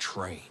just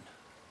train.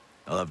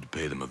 I'll have to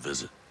pay them a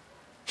visit.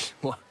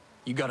 What?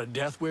 You got a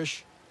death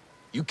wish?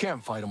 You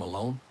can't fight them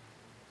alone.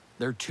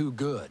 They're too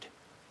good.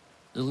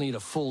 You'll need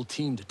a full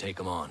team to take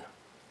them on.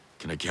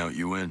 Can I count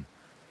you in?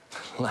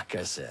 Like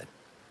I said,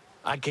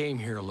 I came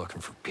here looking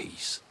for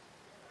peace.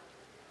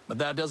 But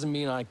that doesn't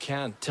mean I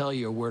can't tell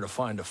you where to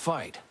find a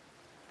fight.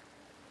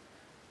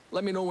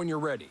 Let me know when you're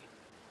ready.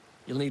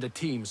 You'll need a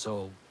team,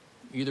 so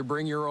either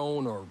bring your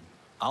own or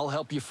I'll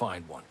help you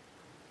find one.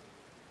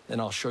 Then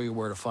I'll show you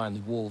where to find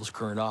the Wolves'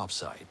 current op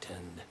site,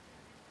 and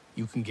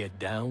you can get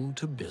down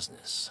to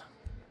business.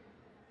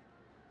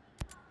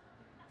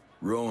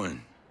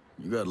 Rowan,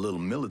 you got a little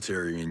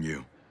military in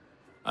you.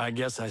 I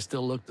guess I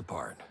still look the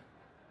part.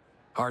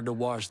 Hard to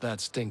wash that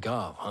stink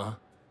off, huh?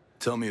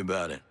 Tell me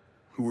about it.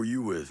 Who were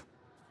you with?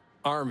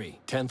 Army,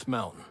 10th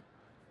Mountain.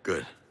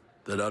 Good.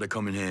 That ought to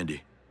come in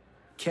handy.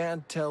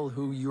 Can't tell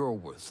who you're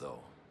with, though.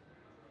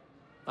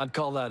 I'd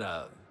call that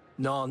a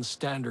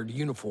non-standard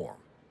uniform.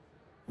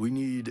 We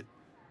need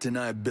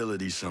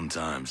deniability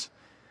sometimes.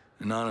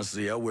 And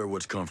honestly, I wear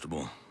what's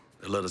comfortable.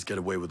 They let us get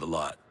away with a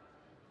lot.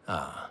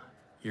 Ah,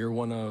 you're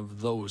one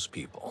of those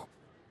people.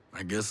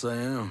 I guess I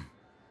am.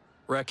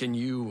 Reckon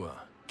you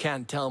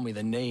can't tell me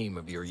the name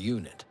of your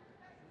unit.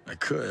 I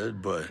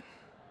could, but...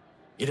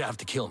 You'd have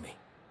to kill me.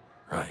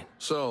 Right.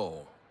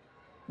 So,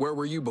 where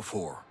were you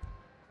before?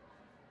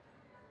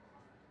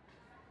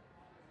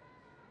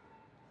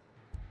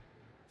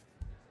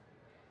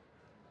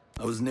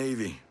 I was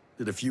Navy.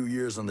 Did a few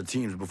years on the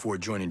teams before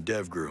joining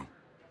DevGru.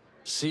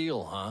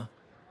 SEAL, huh?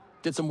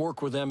 Did some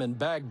work with them in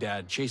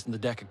Baghdad chasing the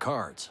deck of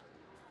cards.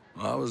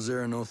 I was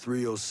there in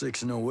 03,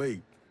 06, and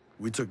 08.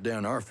 We took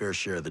down our fair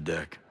share of the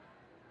deck.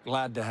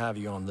 Glad to have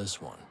you on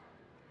this one.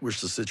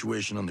 Wish the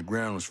situation on the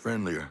ground was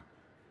friendlier.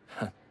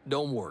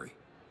 Don't worry.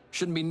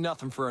 Shouldn't be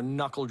nothing for a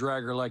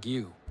knuckle-dragger like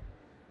you.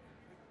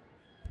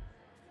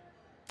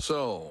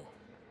 So,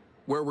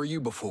 where were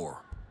you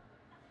before?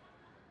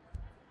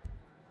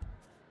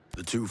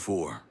 The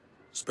 2-4.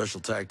 Special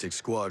Tactics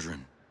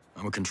Squadron.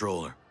 I'm a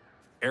controller.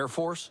 Air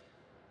Force?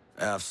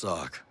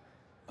 AFSOC.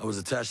 I was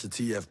attached to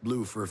TF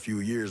Blue for a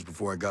few years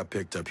before I got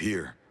picked up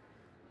here.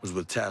 Was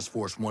with Task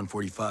Force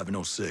 145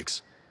 in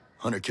 06.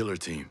 Hunter-killer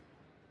team.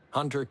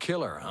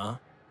 Hunter-killer, huh?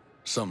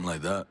 Something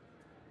like that.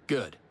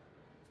 Good.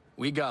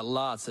 We got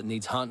lots that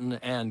needs hunting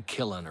and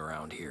killing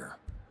around here.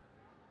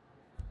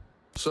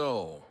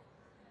 So,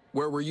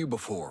 where were you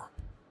before?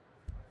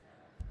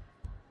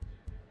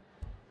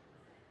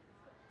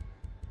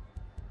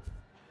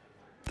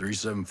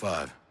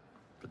 .375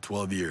 for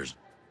 12 years.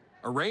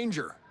 A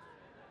Ranger?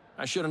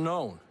 I should have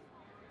known.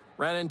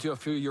 Ran into a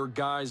few of your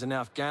guys in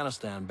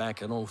Afghanistan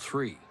back in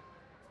 03.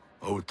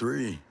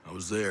 03? I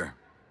was there.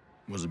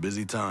 It was a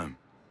busy time.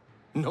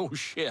 No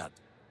shit.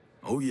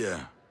 Oh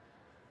yeah.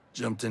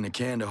 Jumped into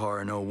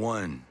Kandahar in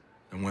 01,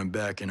 and went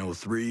back in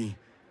 03,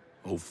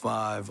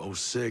 05,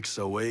 06,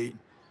 08,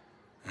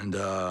 and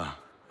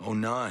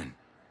 09.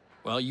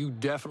 Well, you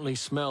definitely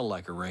smell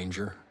like a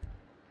Ranger.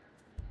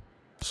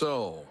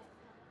 So,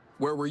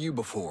 where were you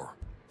before?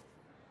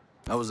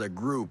 I was at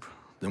Group,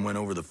 then went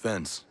over the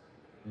fence.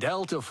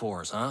 Delta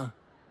Force, huh?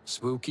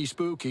 Spooky,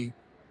 spooky.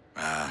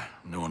 Ah,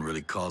 no one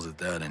really calls it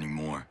that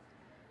anymore.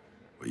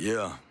 But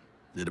yeah,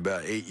 did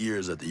about 8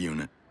 years at the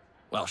unit.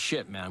 Well,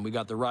 shit, man. We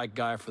got the right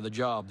guy for the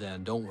job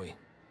then, don't we?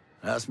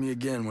 Ask me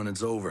again when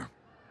it's over.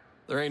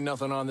 There ain't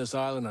nothing on this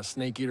island a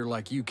snake-eater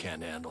like you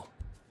can't handle.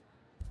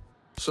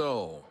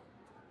 So,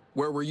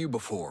 where were you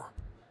before?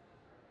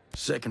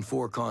 2nd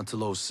 4-Con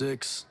till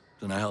 06,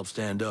 then I helped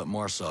stand up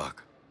MARSOC.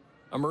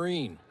 A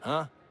Marine,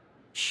 huh?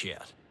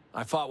 Shit.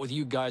 I fought with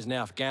you guys in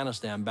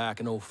Afghanistan back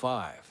in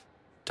 05.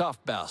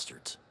 Tough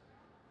bastards.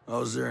 I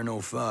was there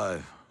in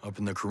 05, up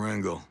in the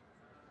Karengal.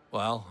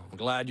 Well, I'm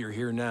glad you're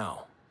here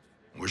now.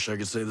 Wish I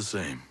could say the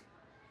same.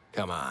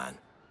 Come on.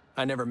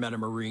 I never met a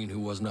Marine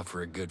who wasn't up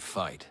for a good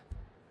fight.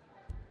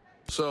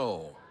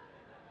 So,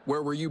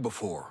 where were you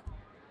before?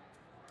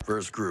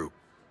 1st Group,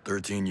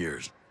 13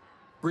 years.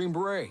 Green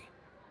Beret.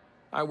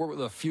 I worked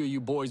with a few of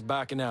you boys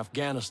back in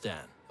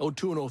Afghanistan,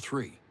 02 and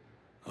 03.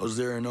 I was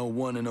there in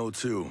 01 and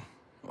 02.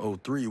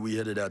 03, we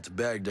headed out to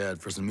Baghdad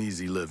for some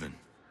easy living.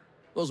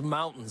 Those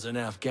mountains in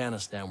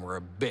Afghanistan were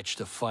a bitch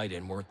to fight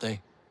in, weren't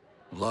they?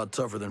 A lot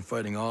tougher than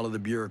fighting all of the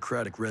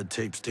bureaucratic red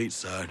tape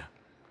stateside.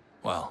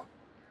 Well,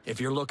 if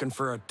you're looking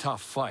for a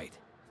tough fight,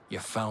 You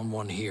found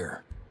one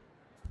here.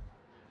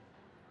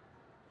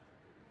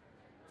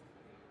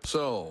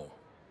 So,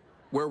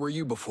 where were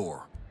you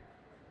before?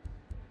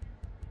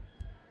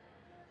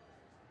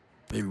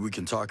 Maybe we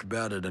can talk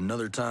about it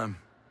another time.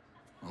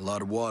 A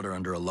lot of water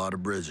under a lot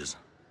of bridges.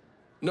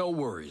 No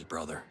worries,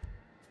 brother.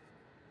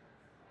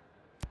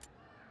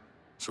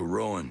 So,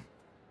 Rowan,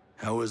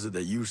 how is it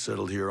that you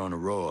settled here on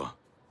Aroa?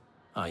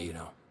 You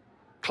know,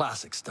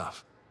 classic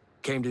stuff.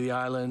 Came to the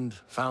island,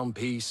 found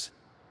peace,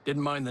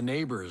 didn't mind the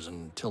neighbors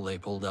until they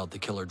pulled out the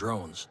killer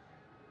drones.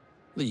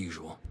 The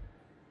usual.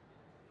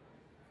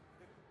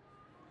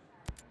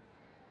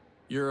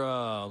 You're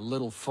a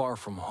little far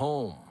from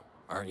home,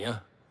 aren't you?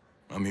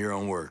 I'm here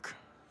on work.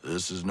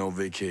 This is no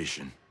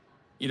vacation.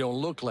 You don't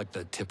look like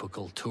the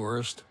typical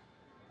tourist.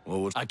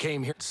 Well, I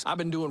came here. I've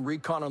been doing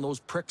recon on those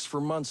pricks for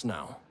months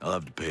now. I'll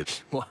have to pay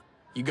it. What?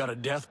 You got a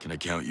death? Can I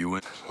count you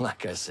in?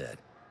 Like I said,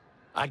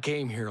 I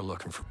came here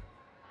looking for...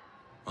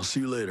 I'll see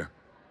you later.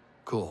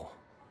 Cool.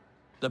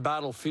 The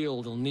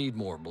battlefield will need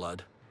more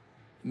blood.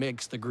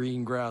 Makes the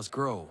green grass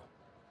grow,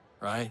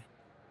 right?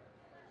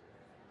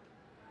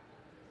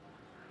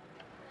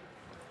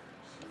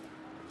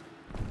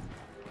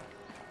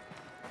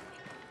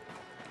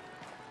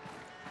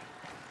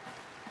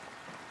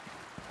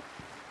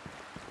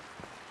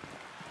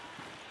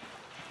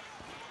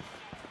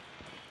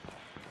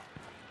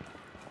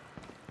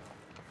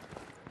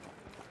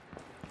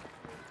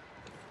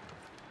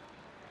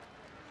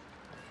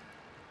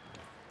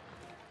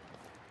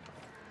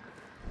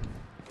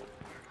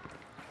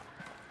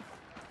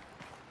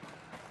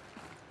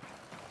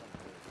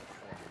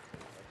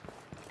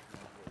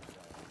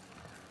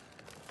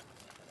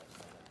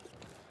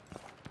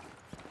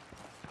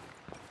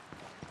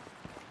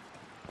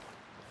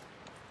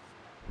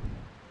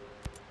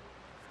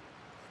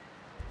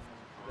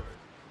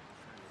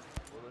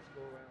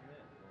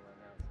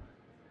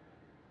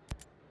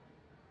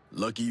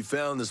 Lucky you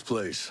found this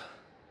place.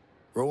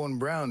 Rowan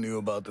Brown knew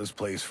about this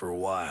place for a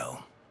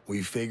while.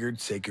 We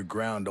figured sacred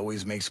ground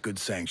always makes good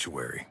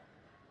sanctuary.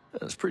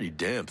 It's pretty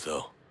damp,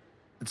 though.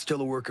 It's still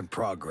a work in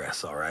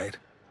progress, all right?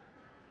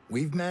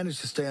 We've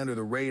managed to stay under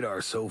the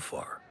radar so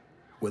far.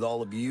 With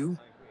all of you,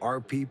 our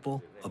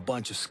people, a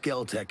bunch of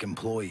Skeltech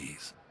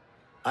employees.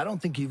 I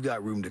don't think you've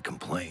got room to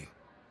complain.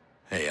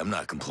 Hey, I'm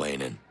not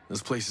complaining.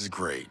 This place is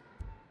great.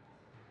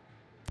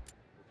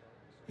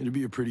 It'd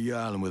be a pretty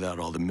island without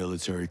all the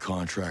military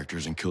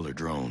contractors and killer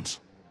drones.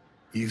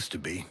 Used to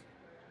be.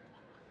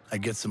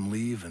 I'd get some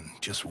leave and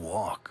just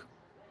walk.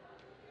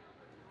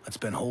 I'd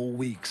spend whole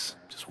weeks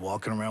just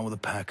walking around with a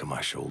pack on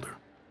my shoulder.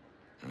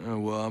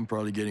 Well, I'm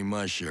probably getting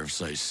my share of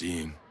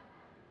sightseeing.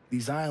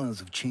 These islands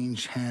have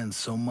changed hands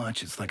so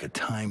much, it's like a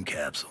time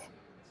capsule.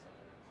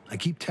 I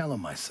keep telling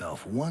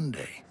myself, one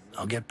day,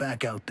 I'll get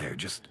back out there,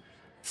 just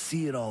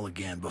see it all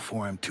again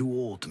before I'm too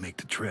old to make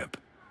the trip.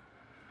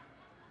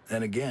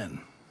 Then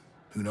again,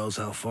 who knows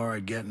how far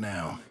I'd get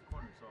now.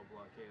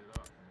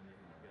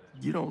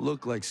 You don't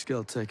look like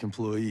Skeltech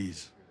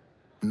employees.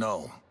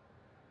 No.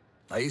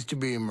 I used to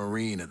be a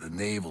Marine at the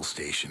naval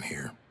station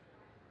here.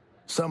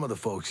 Some of the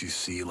folks you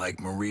see, like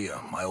Maria,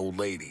 my old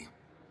lady,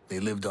 they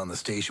lived on the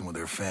station with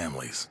their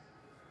families.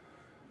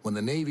 When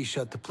the Navy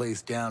shut the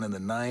place down in the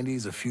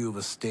 90s, a few of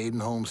us stayed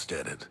and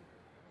homesteaded.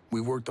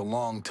 We worked a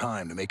long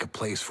time to make a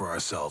place for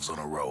ourselves on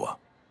Aroa.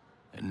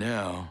 And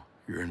now,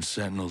 you're in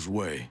Sentinel's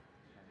way.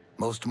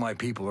 Most of my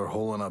people are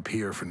holing up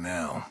here for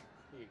now.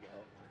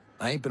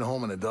 I ain't been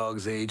home in a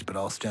dog's age, but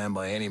I'll stand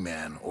by any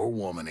man or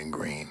woman in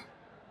green.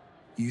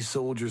 You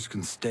soldiers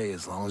can stay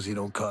as long as you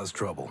don't cause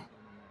trouble.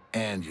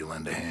 And you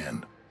lend a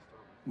hand.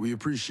 We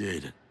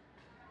appreciate it.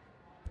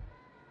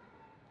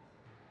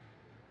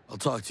 I'll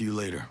talk to you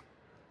later.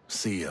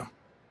 See ya.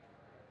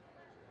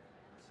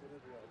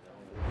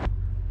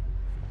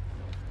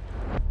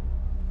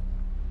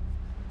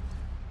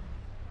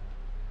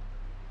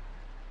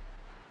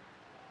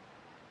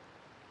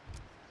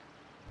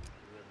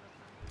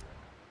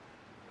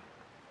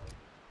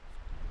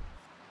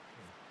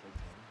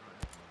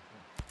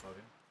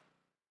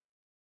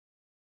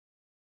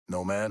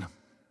 Nomad,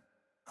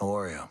 how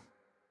are you?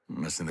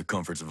 Missing the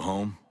comforts of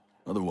home.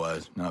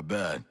 Otherwise, not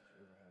bad.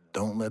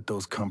 Don't let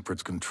those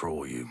comforts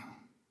control you.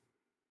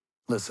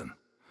 Listen,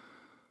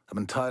 I've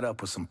been tied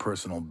up with some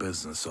personal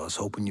business, so I was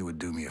hoping you would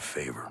do me a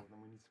favor.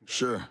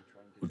 Sure.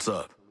 What's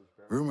up?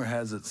 Rumor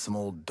has it some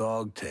old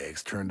dog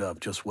tags turned up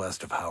just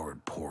west of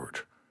Howard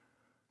Port.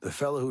 The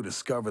fellow who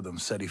discovered them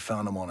said he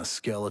found them on a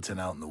skeleton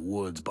out in the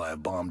woods by a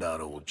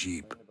bombed-out old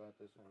Jeep.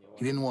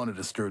 He didn't want to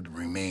disturb the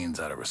remains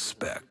out of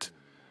respect.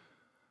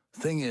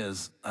 Thing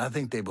is, I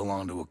think they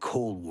belong to a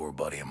Cold War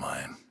buddy of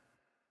mine.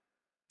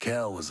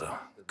 Cal was a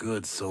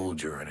good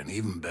soldier and an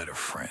even better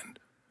friend.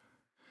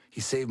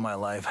 He saved my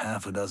life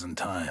half a dozen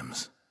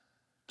times.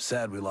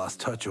 Sad we lost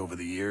touch over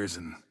the years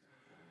and...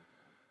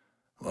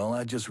 well,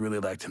 I'd just really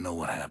like to know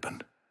what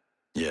happened.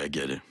 Yeah, I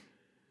get it.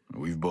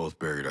 We've both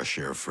buried our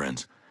share of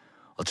friends.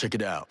 I'll check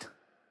it out.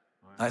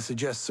 I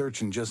suggest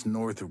searching just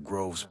north of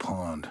Groves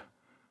Pond.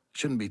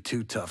 Shouldn't be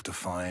too tough to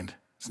find.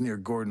 It's near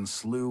Gordon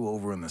Slough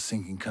over in the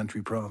Sinking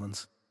Country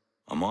province.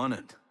 I'm on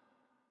it.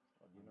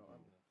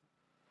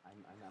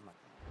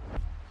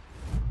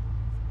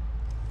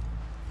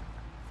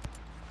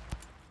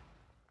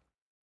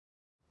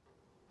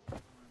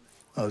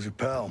 How's your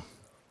pal?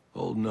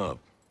 Holding up.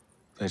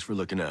 Thanks for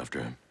looking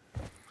after him.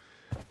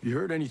 You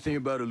heard anything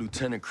about a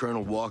Lieutenant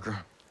Colonel Walker?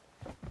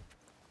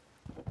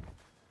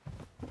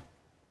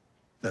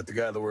 That the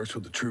guy that works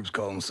with the troops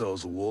call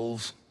themselves the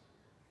Wolves?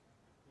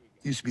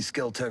 Used to be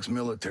Skeltech's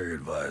military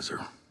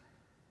advisor.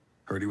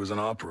 Heard he was an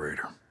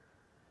operator.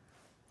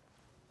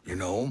 You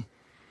know him?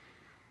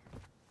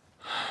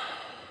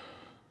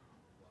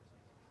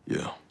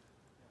 Yeah.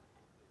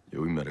 Yeah,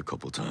 we met a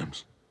couple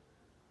times.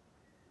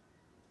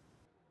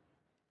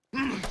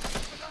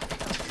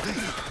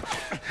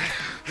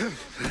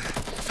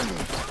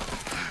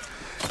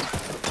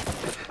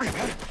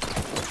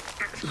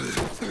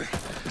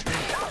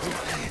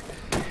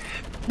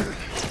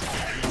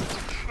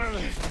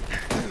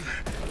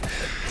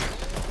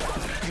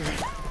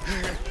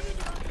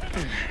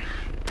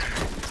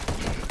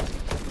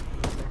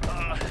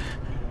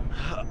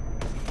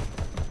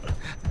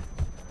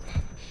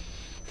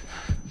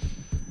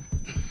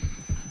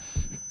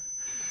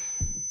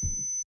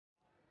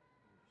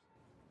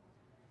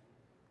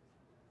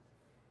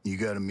 You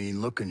got a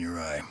mean look in your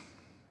eye.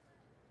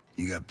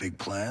 You got big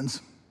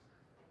plans?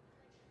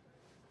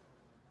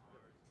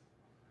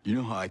 You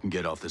know how I can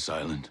get off this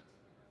island?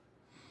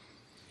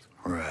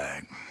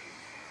 Right.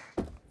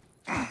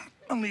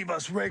 And leave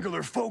us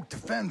regular folk to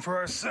fend for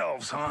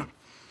ourselves, huh?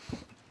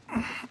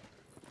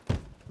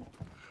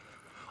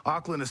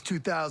 Auckland is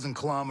 2,000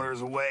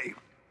 kilometers away.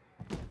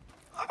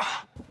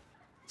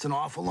 It's an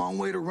awful long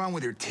way to run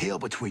with your tail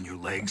between your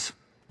legs.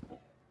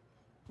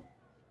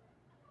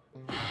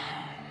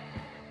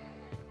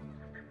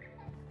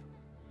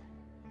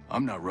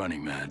 I'm not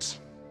running,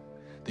 Mads.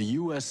 The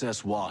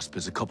USS Wasp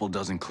is a couple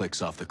dozen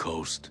clicks off the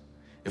coast.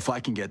 If I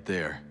can get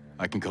there,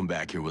 I can come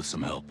back here with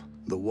some help.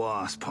 The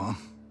Wasp, huh?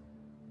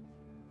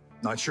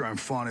 Not sure I'm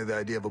fond of the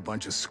idea of a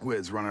bunch of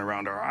squids running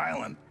around our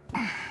island.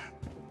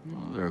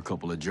 Well, there are a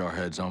couple of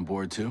jarheads on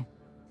board, too.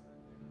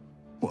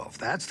 Well, if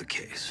that's the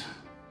case...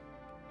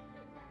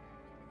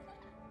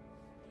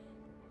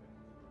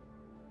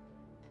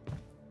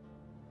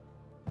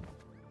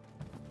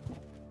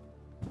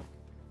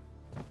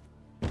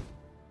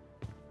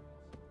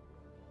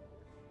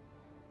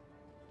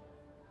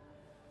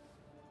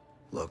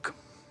 Look,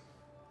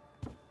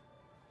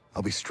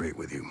 I'll be straight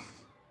with you.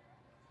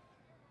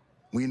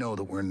 We know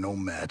that we're no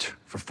match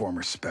for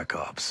former Spec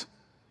Ops.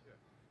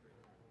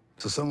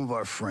 So some of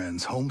our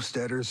friends,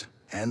 homesteaders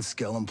and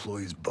Skell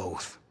employees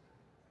both,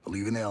 are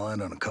leaving the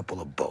island on a couple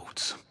of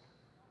boats.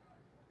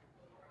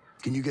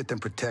 Can you get them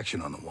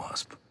protection on the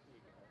Wasp?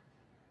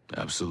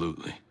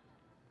 Absolutely.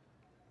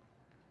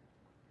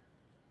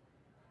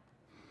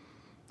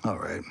 All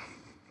right.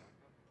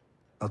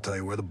 I'll tell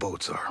you where the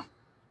boats are.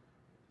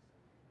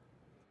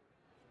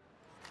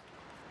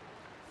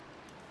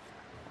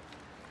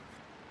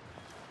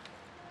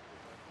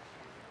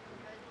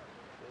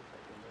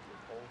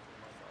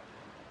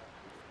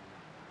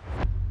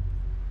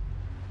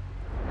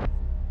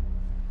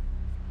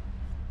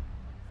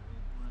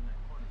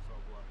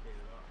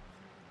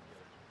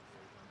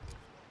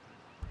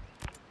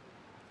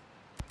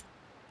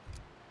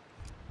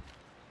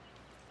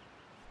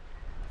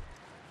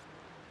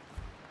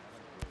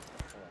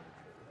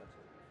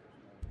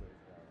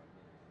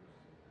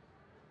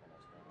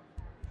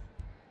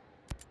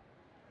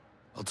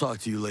 I'll talk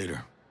to you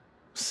later.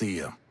 See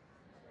ya.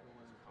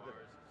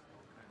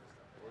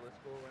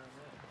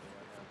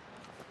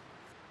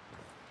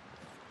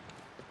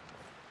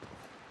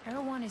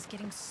 Erewhon is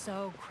getting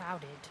so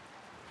crowded.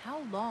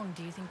 How long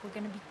do you think we're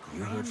gonna be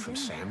You heard from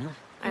crammed in there? Samuel?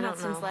 I don't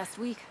know. Since last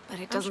week,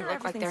 but it doesn't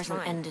look like there's an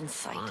end in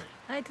sight.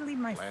 I had to leave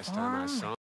my Last time I farm, saw